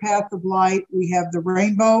has a path of light. We have the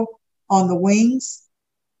rainbow on the wings.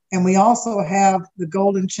 And we also have the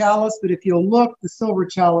golden chalice. But if you'll look, the silver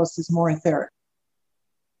chalice is more etheric.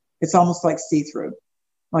 It's almost like see-through,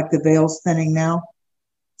 like the veil's thinning now.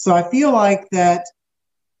 So I feel like that's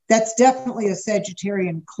definitely a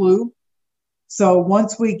Sagittarian clue. So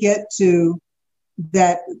once we get to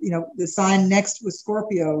that, you know, the sign next with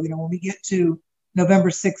Scorpio, you know, when we get to November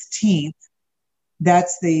 16th,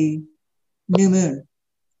 that's the new moon.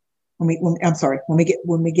 When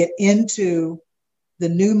we get into the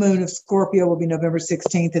new moon of Scorpio will be November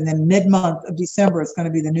 16th, and then mid-month of December is going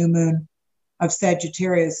to be the new moon of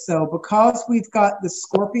Sagittarius. So because we've got the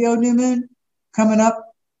Scorpio new moon coming up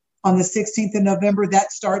on the 16th of November,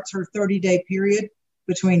 that starts her 30-day period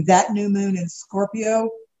between that new moon and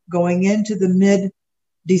Scorpio going into the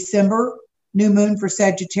mid-December new moon for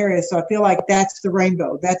Sagittarius. So I feel like that's the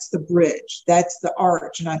rainbow, that's the bridge, that's the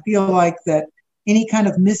arch. And I feel like that any kind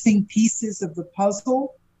of missing pieces of the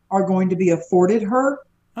puzzle are going to be afforded her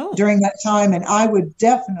during that time. And I would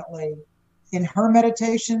definitely, in her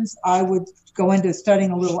meditations, I would go into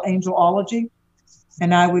studying a little angelology.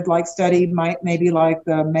 And I would like study maybe like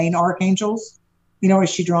the main archangels. You know, is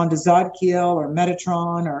she drawn to Zadkiel or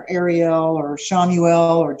Metatron or Ariel or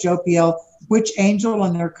Shamuel or Jopiel? Which angel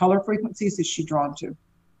and their color frequencies is she drawn to?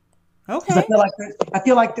 Okay. I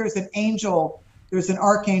feel like there's an angel, there's an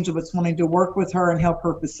archangel that's wanting to work with her and help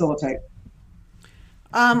her facilitate.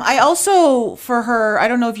 I also, for her, I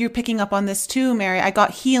don't know if you're picking up on this too, Mary. I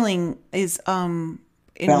got healing is in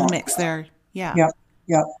the Balance. mix there. Yeah. Yep.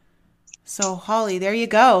 Yep. So Holly, there you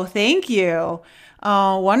go. Thank you.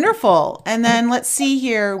 Wonderful. And then let's see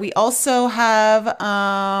here. We also have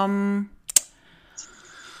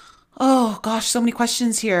oh gosh, so many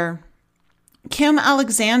questions here. Kim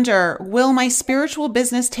Alexander, will my spiritual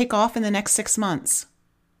business take off in the next 6 months?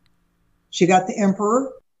 She got the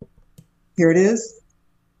Emperor. Here it is.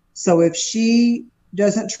 So if she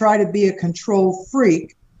doesn't try to be a control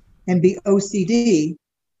freak and be OCD,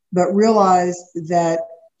 but realize that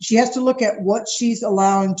she has to look at what she's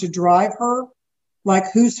allowing to drive her,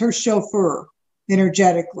 like who's her chauffeur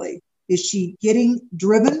energetically. Is she getting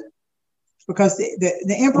driven? Because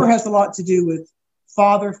the Emperor has a lot to do with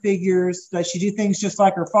father figures. Does she do things just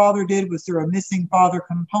like her father did? Was there a missing father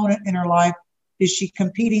component in her life? Is she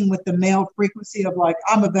competing with the male frequency of like,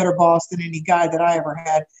 I'm a better boss than any guy that I ever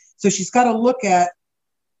had? So she's got to look at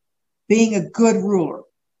being a good ruler,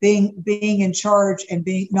 being in charge and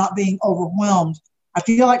not being overwhelmed. I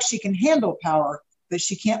feel like she can handle power, but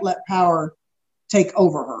she can't let power take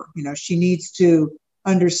over her. You know, she needs to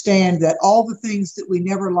understand that all the things that we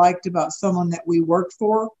never liked about someone that we worked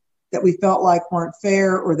for, that we felt like weren't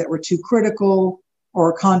fair or that were too critical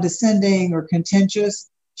or condescending or contentious,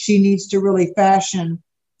 she needs to really fashion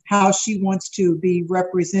how she wants to be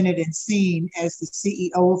represented and seen as the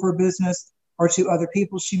CEO of her business or to other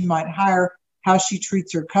people she might hire, how she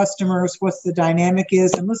treats her customers, what's the dynamic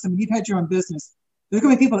is. And listen, when you've had your own business, there's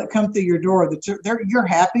going to be people that come through your door that you're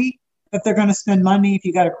happy that they're going to spend money if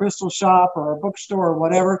you got a crystal shop or a bookstore or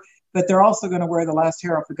whatever, but they're also going to wear the last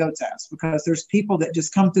hair off the goat's ass because there's people that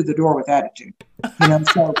just come through the door with attitude. You know,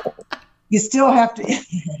 so you still have to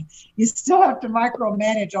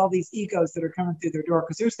micromanage all these egos that are coming through their door,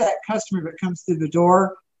 because there's that customer that comes through the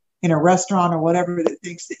door in a restaurant or whatever that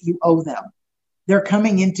thinks that you owe them. They're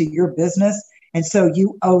coming into your business, and so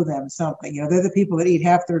you owe them something. You know, they're the people that eat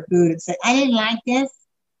half their food and say, I didn't like this.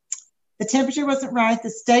 The temperature wasn't right.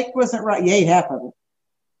 The steak wasn't right. You ate half of it.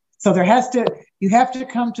 So you have to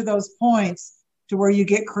come to those points to where you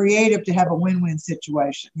get creative to have a win-win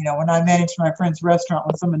situation. You know, when I managed my friend's restaurant,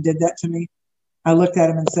 when someone did that to me, I looked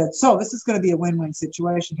at him and said, so this is going to be a win-win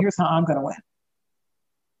situation. Here's how I'm going to win.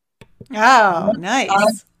 Oh, nice.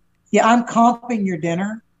 I'm comping your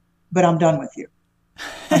dinner, but I'm done with you.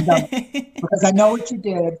 I'm done because I know what you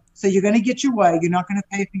did. So you're going to get your way. You're not going to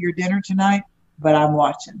pay for your dinner tonight, but I'm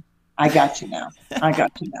watching. I got you now.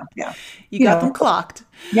 Yeah. You got them clocked.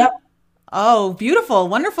 Yep. Oh, beautiful.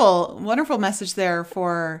 Wonderful message there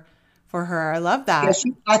for her. I love that.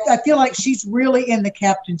 Yeah, I feel like she's really in the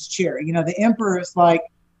captain's chair. You know, the Emperor is like,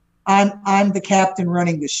 I'm the captain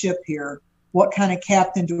running the ship here. What kind of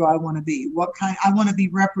captain do I want to be? I want to be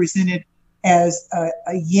represented as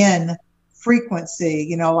a yin frequency.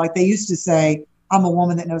 You know, like they used to say, I'm a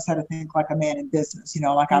woman that knows how to think like a man in business. You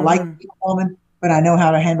know, like I like to be a woman, but I know how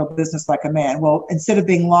to handle business like a man. Well, instead of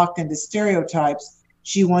being locked into stereotypes,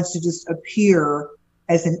 she wants to just appear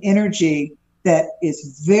as an energy that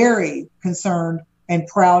is very concerned and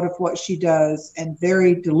proud of what she does and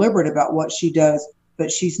very deliberate about what she does,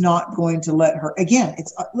 but she's not going to let her. Again,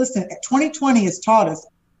 listen, 2020 has taught us,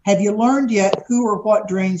 have you learned yet who or what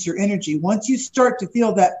drains your energy? Once you start to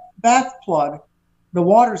feel that bath plug, the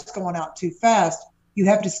water's going out too fast, you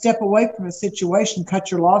have to step away from a situation, cut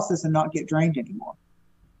your losses, and not get drained anymore.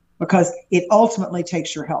 Because it ultimately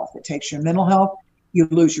takes your health. It takes your mental health. You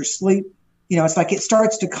lose your sleep. You know, it's like it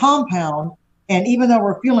starts to compound. And even though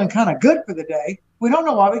we're feeling kind of good for the day, we don't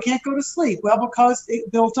know why we can't go to sleep. Well, because it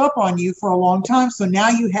built up on you for a long time. So now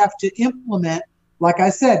you have to implement, like I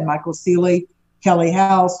said, Michael Seeley, Kelly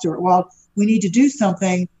Howe, Stuart Wild. We need to do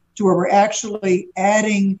something to where we're actually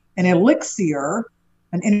adding an elixir,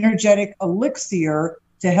 an energetic elixir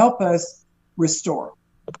to help us restore.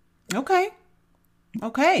 Okay.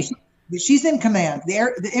 She's in command.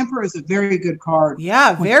 The Emperor is a very good card.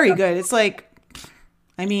 Yeah, very good. It's like,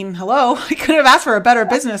 I mean, hello, I couldn't have asked for a better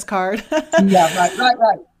business card. Yeah,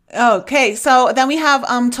 right. Okay, so then we have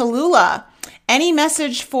Tallulah. Any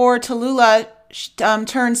message for Tallulah?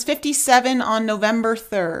 Turns 57 on November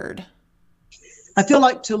 3rd. I feel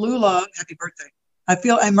like Tallulah, happy birthday.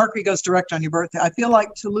 And Mercury goes direct on your birthday. I feel like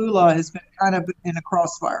Tallulah has been kind of in a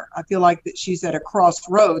crossfire. I feel like that she's at a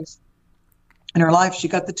crossroads in her life. She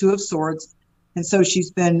got the Two of Swords. And so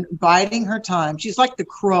she's been biding her time. She's like the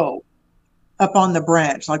crow up on the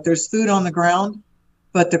branch. Like there's food on the ground,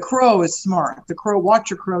 but the crow is smart. The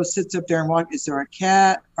watcher crow sits up there and watch. Is there a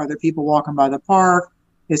cat? Are there people walking by the park?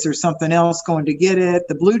 Is there something else going to get it?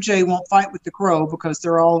 The blue jay won't fight with the crow because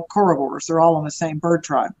they're all corivores. They're all on the same bird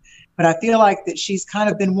tribe. but I feel like that she's kind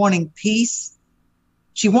of been wanting peace.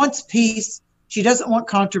 She wants peace. She doesn't want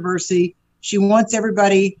controversy. She wants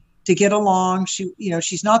everybody to get along.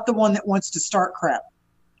 She's not the one that wants to start crap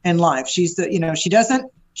in life. She's she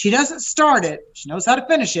doesn't start it. She knows how to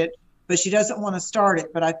finish it, but she doesn't want to start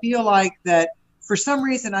it. But I feel like that for some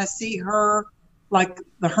reason I see her like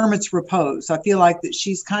the hermit's repose. I feel like that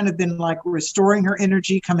she's kind of been like restoring her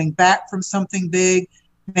energy, coming back from something big.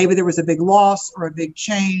 Maybe there was a big loss or a big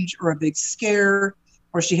change or a big scare,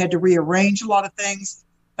 or she had to rearrange a lot of things.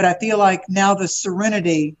 But I feel like now the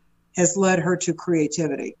serenity has led her to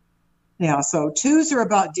creativity. Yeah, so twos are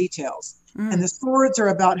about details, and the swords are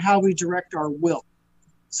about how we direct our will.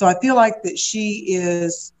 So I feel like that she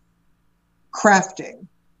is crafting.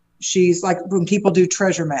 She's like when people do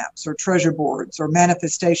treasure maps or treasure boards or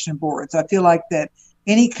manifestation boards. I feel like that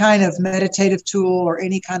any kind of meditative tool or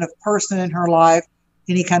any kind of person in her life,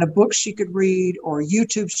 any kind of books she could read or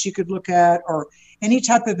YouTube she could look at, or any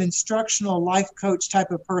type of instructional life coach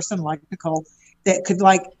type of person like Nicole that could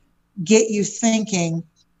like get you thinking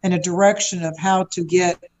in a direction of how to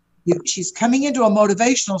get you. She's coming into a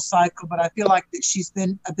motivational cycle, but I feel like that she's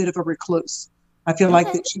been a bit of a recluse. I feel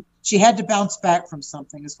like that she had to bounce back from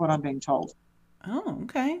something is what I'm being told. Oh,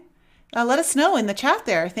 okay. Let us know in the chat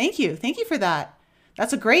there. Thank you. Thank you for that.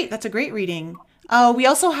 That's a great reading. We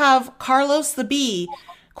also have Carlos the Bee.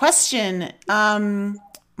 Question. Is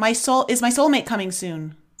my soulmate coming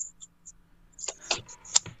soon?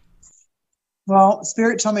 Well,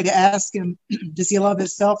 Spirit told me to ask him, does he love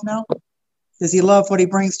himself now? Does he love what he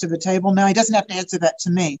brings to the table now? He doesn't have to answer that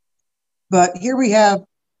to me. But here we have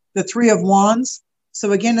the Three of Wands.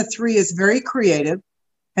 So again, the three is very creative,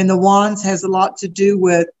 and the Wands has a lot to do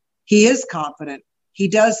with he is confident. He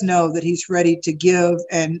does know that he's ready to give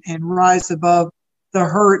and rise above the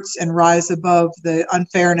hurts and rise above the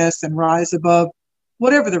unfairness and rise above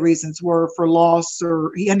whatever the reasons were for loss,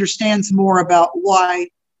 or he understands more about why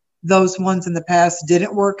those ones in the past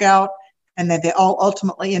didn't work out, and that they all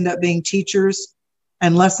ultimately end up being teachers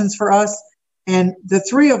and lessons for us. And the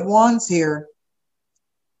Three of Wands here,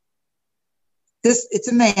 it's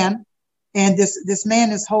a man, and this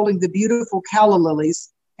man is holding the beautiful calla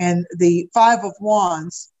lilies, and the Five of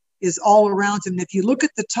Wands is all around him. And if you look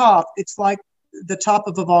at the top, it's like the top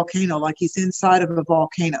of a volcano, like he's inside of a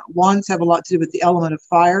volcano. Wands have a lot to do with the element of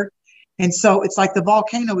fire. And so it's like the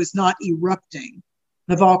volcano is not erupting.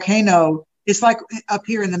 The volcano, it's like up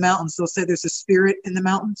here in the mountains, they'll say there's a spirit in the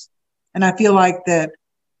mountains. And I feel like that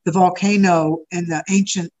the volcano and the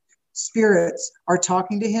ancient spirits are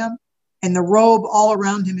talking to him. And the robe all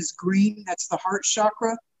around him is green. That's the heart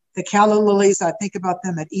chakra. The calla lilies, I think about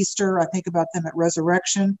them at Easter. I think about them at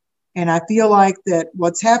resurrection. And I feel like that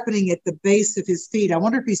what's happening at the base of his feet, I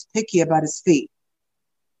wonder if he's picky about his feet.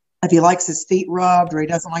 If he likes his feet rubbed, or he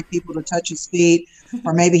doesn't like people to touch his feet,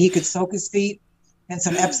 or maybe he could soak his feet in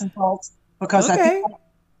some Epsom salts. Because I feel like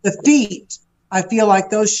the feet, I feel like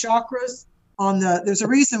those chakras there's a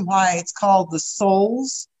reason why it's called the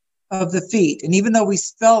soles of the feet. And even though we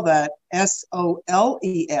spell that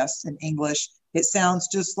SOLES in English, it sounds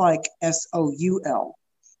just like SOUL.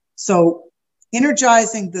 So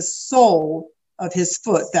energizing the sole of his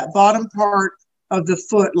foot, that bottom part of the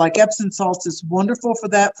foot, like Epsom salts is wonderful for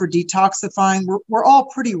that, for detoxifying. We're all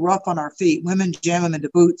pretty rough on our feet. Women jam them into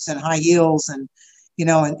boots and high heels, and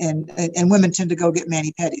and women tend to go get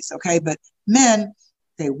mani-pedis, okay? But men,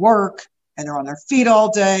 they work and they're on their feet all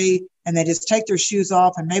day, and they just take their shoes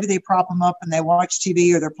off, and maybe they prop them up and they watch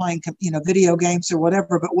TV, or they're playing, video games or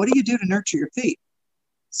whatever. But what do you do to nurture your feet?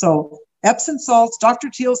 So Epsom salts, Dr.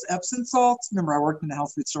 Teal's Epsom salts. Remember, I worked in a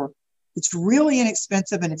health food store. It's really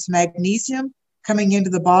inexpensive, and it's magnesium coming into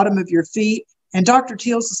the bottom of your feet. And Dr.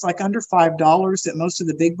 Teal's is like under $5 at most of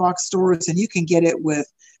the big box stores, and you can get it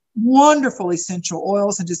with wonderful essential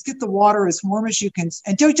oils, and just get the water as warm as you can.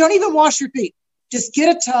 And don't even wash your feet. Just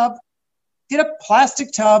get a tub, get a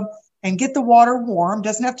plastic tub, and get the water warm.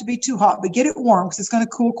 Doesn't have to be too hot, but get it warm because it's going to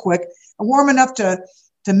cool quick, and warm enough to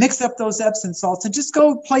mix up those Epsom salts, and just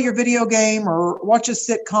go play your video game or watch a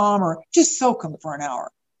sitcom, or just soak them for an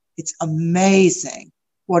hour. It's amazing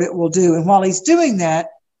what it will do. And while he's doing that,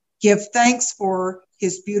 give thanks for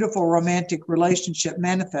his beautiful romantic relationship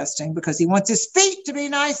manifesting, because he wants his feet to be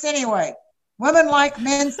nice anyway. Women like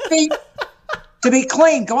men's feet to be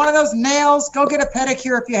clean. Go on those nails. Go get a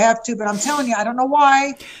pedicure if you have to. But I'm telling you, I don't know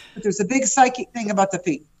why, but there's a big psychic thing about the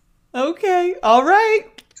feet. Okay. All right.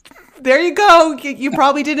 There you go. You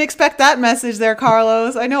probably didn't expect that message there,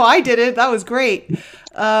 Carlos. I know I didn't. That was great.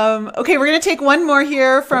 Okay, we're going to take one more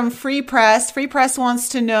here from Free Press. Free Press wants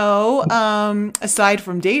to know, aside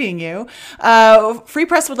from dating you, Free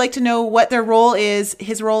Press would like to know what their role is.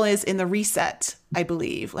 His role is in the reset, I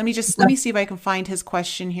believe. Let me see if I can find his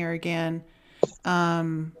question here again. Let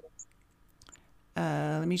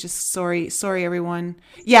me just, sorry, everyone.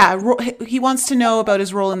 Yeah, he wants to know about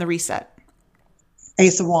his role in the reset.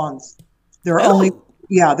 Ace of Wands. There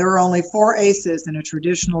are only 4 aces in a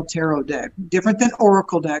traditional tarot deck. Different than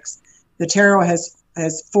oracle decks, the tarot has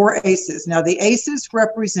 4 aces. Now, the aces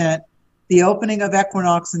represent the opening of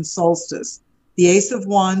equinox and solstice. The Ace of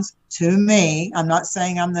Wands, to me, I'm not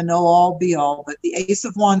saying I'm the know-all, be-all, but the Ace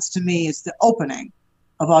of Wands to me is the opening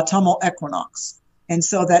of autumnal equinox. And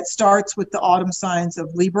so that starts with the autumn signs of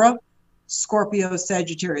Libra, Scorpio,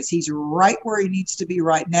 Sagittarius. He's right where he needs to be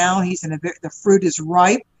right now. The fruit is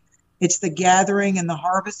ripe. It's the gathering and the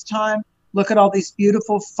harvest time. Look at all these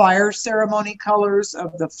beautiful fire ceremony colors,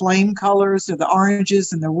 of the flame colors, of the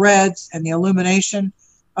oranges and the reds and the illumination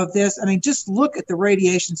of this. I mean, just look at the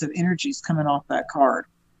radiations of energies coming off that card.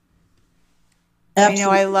 Absolutely. I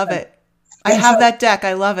know, I love it. I have that deck.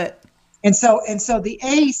 I love it. And so the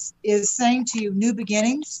ace is saying to you, new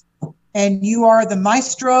beginnings. And you are the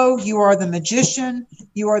maestro, you are the magician,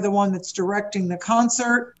 you are the one that's directing the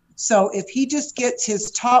concert. So if he just gets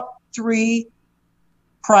his top 3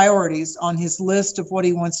 priorities on his list of what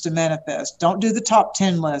he wants to manifest, don't do the top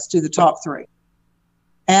 10 list, do the top 3.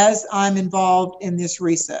 As I'm involved in this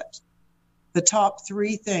reset, the top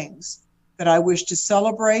 3 things that I wish to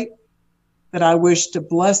celebrate, that I wish to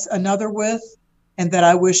bless another with, and that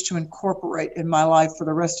I wish to incorporate in my life for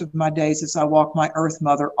the rest of my days as I walk my earth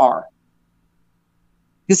mother are.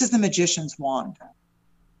 This is the magician's wand.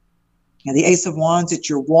 Now, the Ace of Wands, it's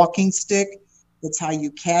your walking stick. It's how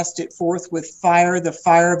you cast it forth with fire, the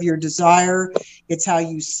fire of your desire. It's how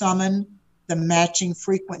you summon the matching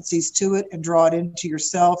frequencies to it and draw it into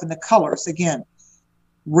yourself. And the colors, again,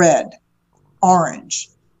 red, orange,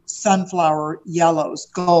 sunflower yellows,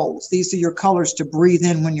 golds. These are your colors to breathe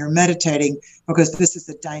in when you're meditating, because this is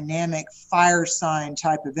a dynamic fire sign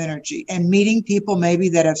type of energy. And meeting people maybe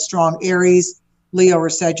that have strong Aries, Leo, or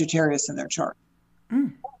Sagittarius in their chart.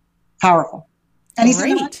 Powerful. And he's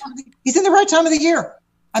in the right time of the year.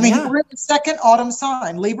 I mean, we're in the second autumn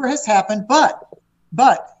sign. Libra has happened, but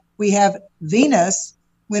we have Venus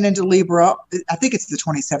went into Libra. I think it's the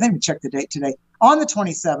 27th. Let me check the date today. On the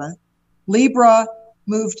 27th,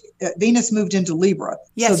 Venus moved into Libra.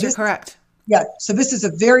 Yes, so you're correct. Yeah. So this is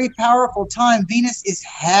a very powerful time. Venus is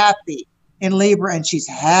happy in Libra, and she's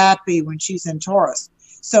happy when she's in Taurus.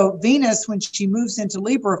 So Venus, when she moves into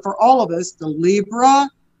Libra, for all of us, the Libra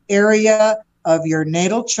area of your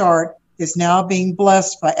natal chart is now being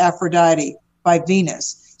blessed by Aphrodite, by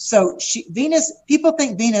Venus. So people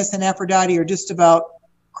think Venus and Aphrodite are just about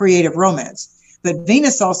creative romance, but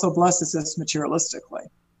Venus also blesses us materialistically.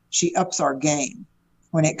 She ups our game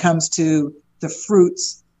when it comes to the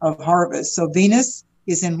fruits of harvest. So Venus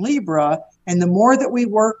is in Libra, and the more that we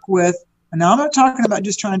work with, and now I'm not talking about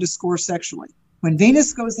just trying to score sexually. When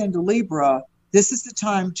Venus goes into Libra, this is the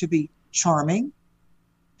time to be charming,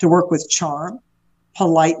 to work with charm,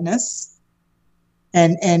 politeness,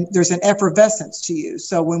 and there's an effervescence to you.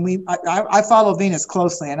 So when I follow Venus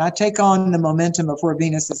closely, and I take on the momentum of where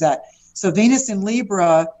Venus is at. So Venus in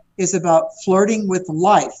Libra is about flirting with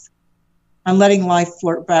life and letting life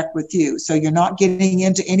flirt back with you. So you're not getting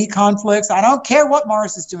into any conflicts. I don't care what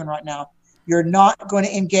Mars is doing right now. You're not going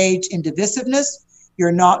to engage in divisiveness.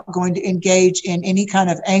 You're not going to engage in any kind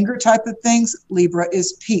of anger type of things. Libra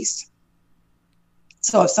is peace.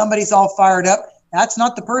 So if somebody's all fired up, that's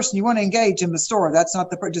not the person you want to engage in the store. That's not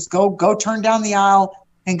the person. Just go turn down the aisle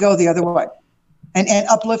and go the other way. And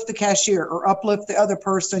uplift the cashier, or uplift the other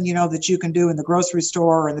person, that you can do in the grocery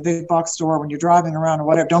store or in the big box store when you're driving around or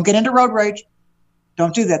whatever. Don't get into road rage.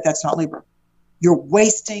 Don't do that. That's not Libra. You're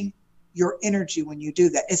wasting your energy when you do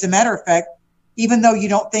that. As a matter of fact, even though you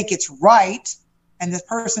don't think it's right and this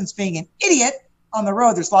person's being an idiot on the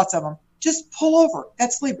road, there's lots of them, just pull over.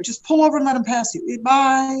 That's Libra. Just pull over and let them pass you.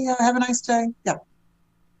 Bye. Have a nice day. Yeah.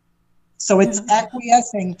 So it's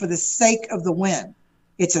acquiescing for the sake of the win.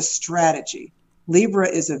 It's a strategy. Libra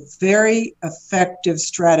is a very effective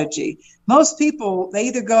strategy. Most people, they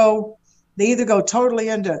either go totally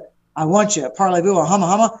into, I want you, parlez-vous, or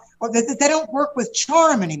humma, or they don't work with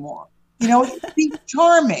charm anymore. Be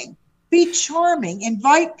charming. Be charming.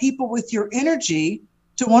 Invite people with your energy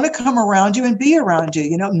to want to come around you and be around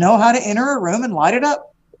you. Know how to enter a room and light it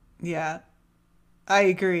up. Yeah, I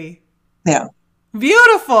agree. Yeah.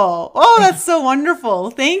 Beautiful. Oh, that's so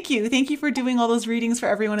wonderful. Thank you. Thank you for doing all those readings for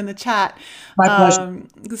everyone in the chat. My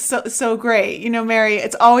pleasure. So great. You know, Mary,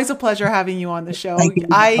 it's always a pleasure having you on the show. Thank you,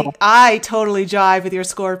 I totally jive with your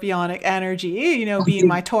scorpionic energy, you know, being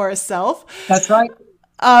my Taurus self. That's right.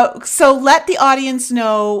 So let the audience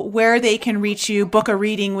know where they can reach you, book a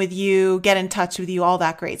reading with you, get in touch with you, all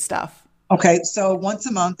that great stuff. Okay. So once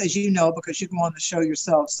a month, as you know, because you go on the show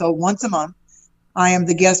yourself. So once a month, I am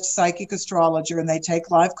the guest psychic astrologer, and they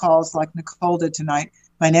take live calls like Nicole did tonight.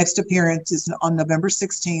 My next appearance is on November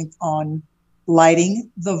 16th on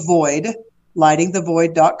Lighting the Void,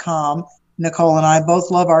 lightingthevoid.com. Nicole and I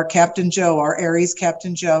both love our Captain Joe, our Aries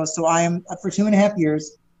Captain Joe. So I am, for 2.5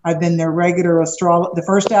 years, I've been their regular the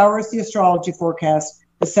first hour is the astrology forecast.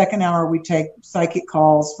 The second hour, we take psychic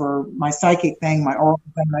calls for my psychic thing, my oracle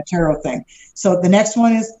thing, my tarot thing. So the next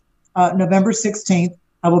one is November 16th.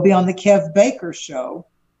 I will be on the Kev Baker show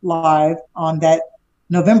live on that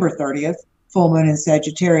November 30th, full moon in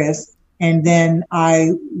Sagittarius. And then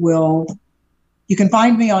you can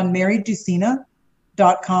find me on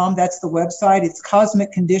marrieddusina.com. That's the website. It's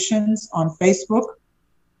Cosmic Conditions on Facebook.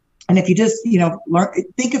 And if you just,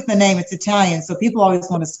 think of the name, it's Italian. So people always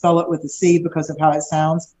want to spell it with a C because of how it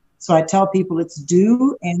sounds. So I tell people it's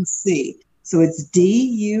Do and C. So it's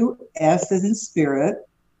D-U-S as in spirit,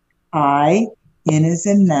 I, N as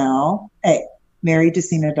in now, A,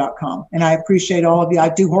 marrieddusina.com. And I appreciate all of you. I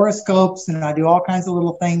do horoscopes and I do all kinds of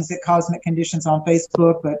little things at Cosmic Conditions on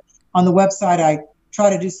Facebook. But on the website, I try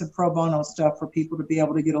to do some pro bono stuff for people to be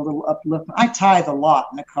able to get a little upliftment. I tithe a lot,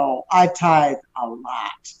 Nicole. I tithe a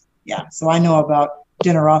lot. Yeah. So I know about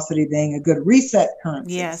generosity being a good reset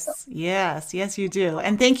currency. Yes, you do.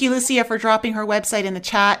 And thank you, Lucia, for dropping her website in the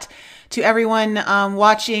chat. To everyone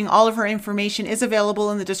watching, all of her information is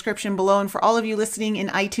available in the description below. And for all of you listening in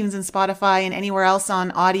iTunes and Spotify and anywhere else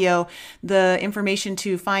on audio, the information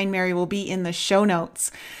to find Mary will be in the show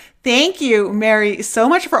notes. Thank you, Mary, so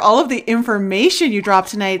much for all of the information you dropped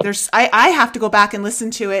tonight. I have to go back and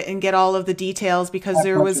listen to it and get all of the details because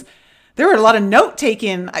there were a lot of note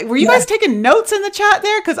taking. Were you guys taking notes in the chat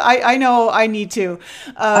there? Because I know I need to.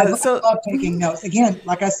 I love taking notes. Again,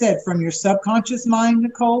 like I said, from your subconscious mind,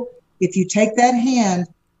 Nicole, if you take that hand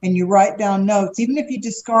and you write down notes, even if you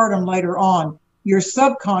discard them later on, your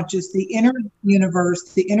subconscious, the inner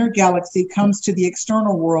universe, the inner galaxy comes to the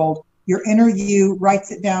external world. Your inner you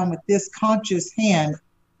writes it down with this conscious hand.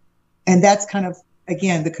 And that's kind of,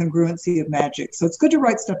 again, the congruency of magic. So it's good to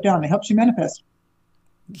write stuff down. It helps you manifest.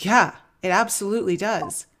 Yeah, it absolutely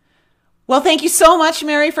does. Well, thank you so much,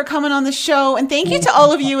 Mary, for coming on the show. And thank you to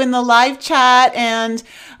all of you in the live chat and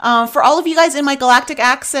for all of you guys in my Galactic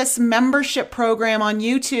Access membership program on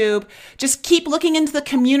YouTube. Just keep looking into the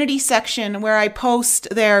community section where I post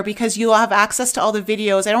there because you'll have access to all the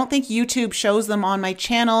videos. I don't think YouTube shows them on my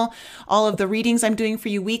channel, all of the readings I'm doing for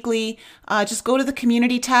you weekly. Just go to the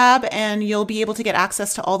community tab and you'll be able to get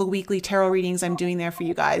access to all the weekly tarot readings I'm doing there for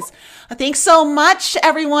you guys. Thanks so much,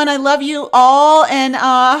 everyone. I love you all and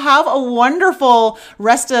have a wonderful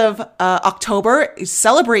rest of October.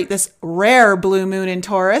 Celebrate this rare blue moon in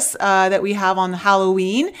Taurus that we have on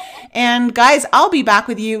Halloween. And guys, I'll be back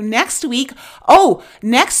with you next week. Oh,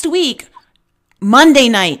 next week, Monday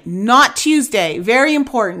night, not Tuesday. Very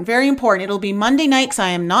important, very important. It'll be Monday night because I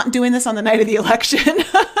am not doing this on the night of the election.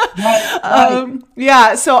 Right.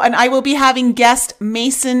 Yeah, so, and I will be having guest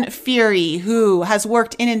Mason Fury, who has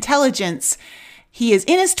worked in intelligence. He is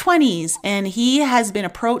in his 20s and he has been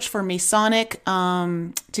approached for Masonic,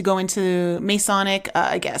 to go into Masonic,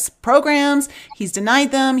 programs. He's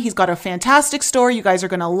denied them. He's got a fantastic story. You guys are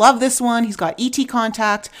going to love this one. He's got ET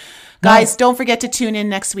contact. Guys, don't forget to tune in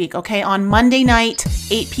next week, okay? On Monday night,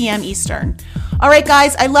 8 p.m. Eastern. All right,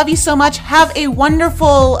 guys, I love you so much. Have a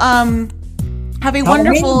wonderful,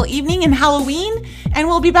 wonderful evening and Halloween, and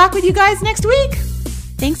we'll be back with you guys next week.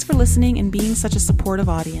 Thanks for listening and being such a supportive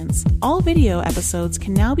audience. All video episodes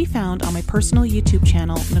can now be found on my personal YouTube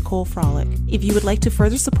channel, Nicole Frolic. If you would like to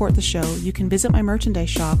further support the show, you can visit my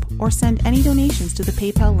merchandise shop or send any donations to the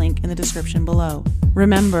PayPal link in the description below.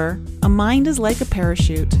 Remember, a mind is like a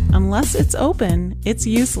parachute. Unless it's open, it's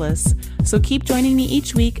useless. So keep joining me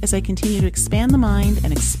each week as I continue to expand the mind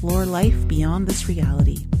and explore life beyond this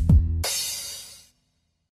reality.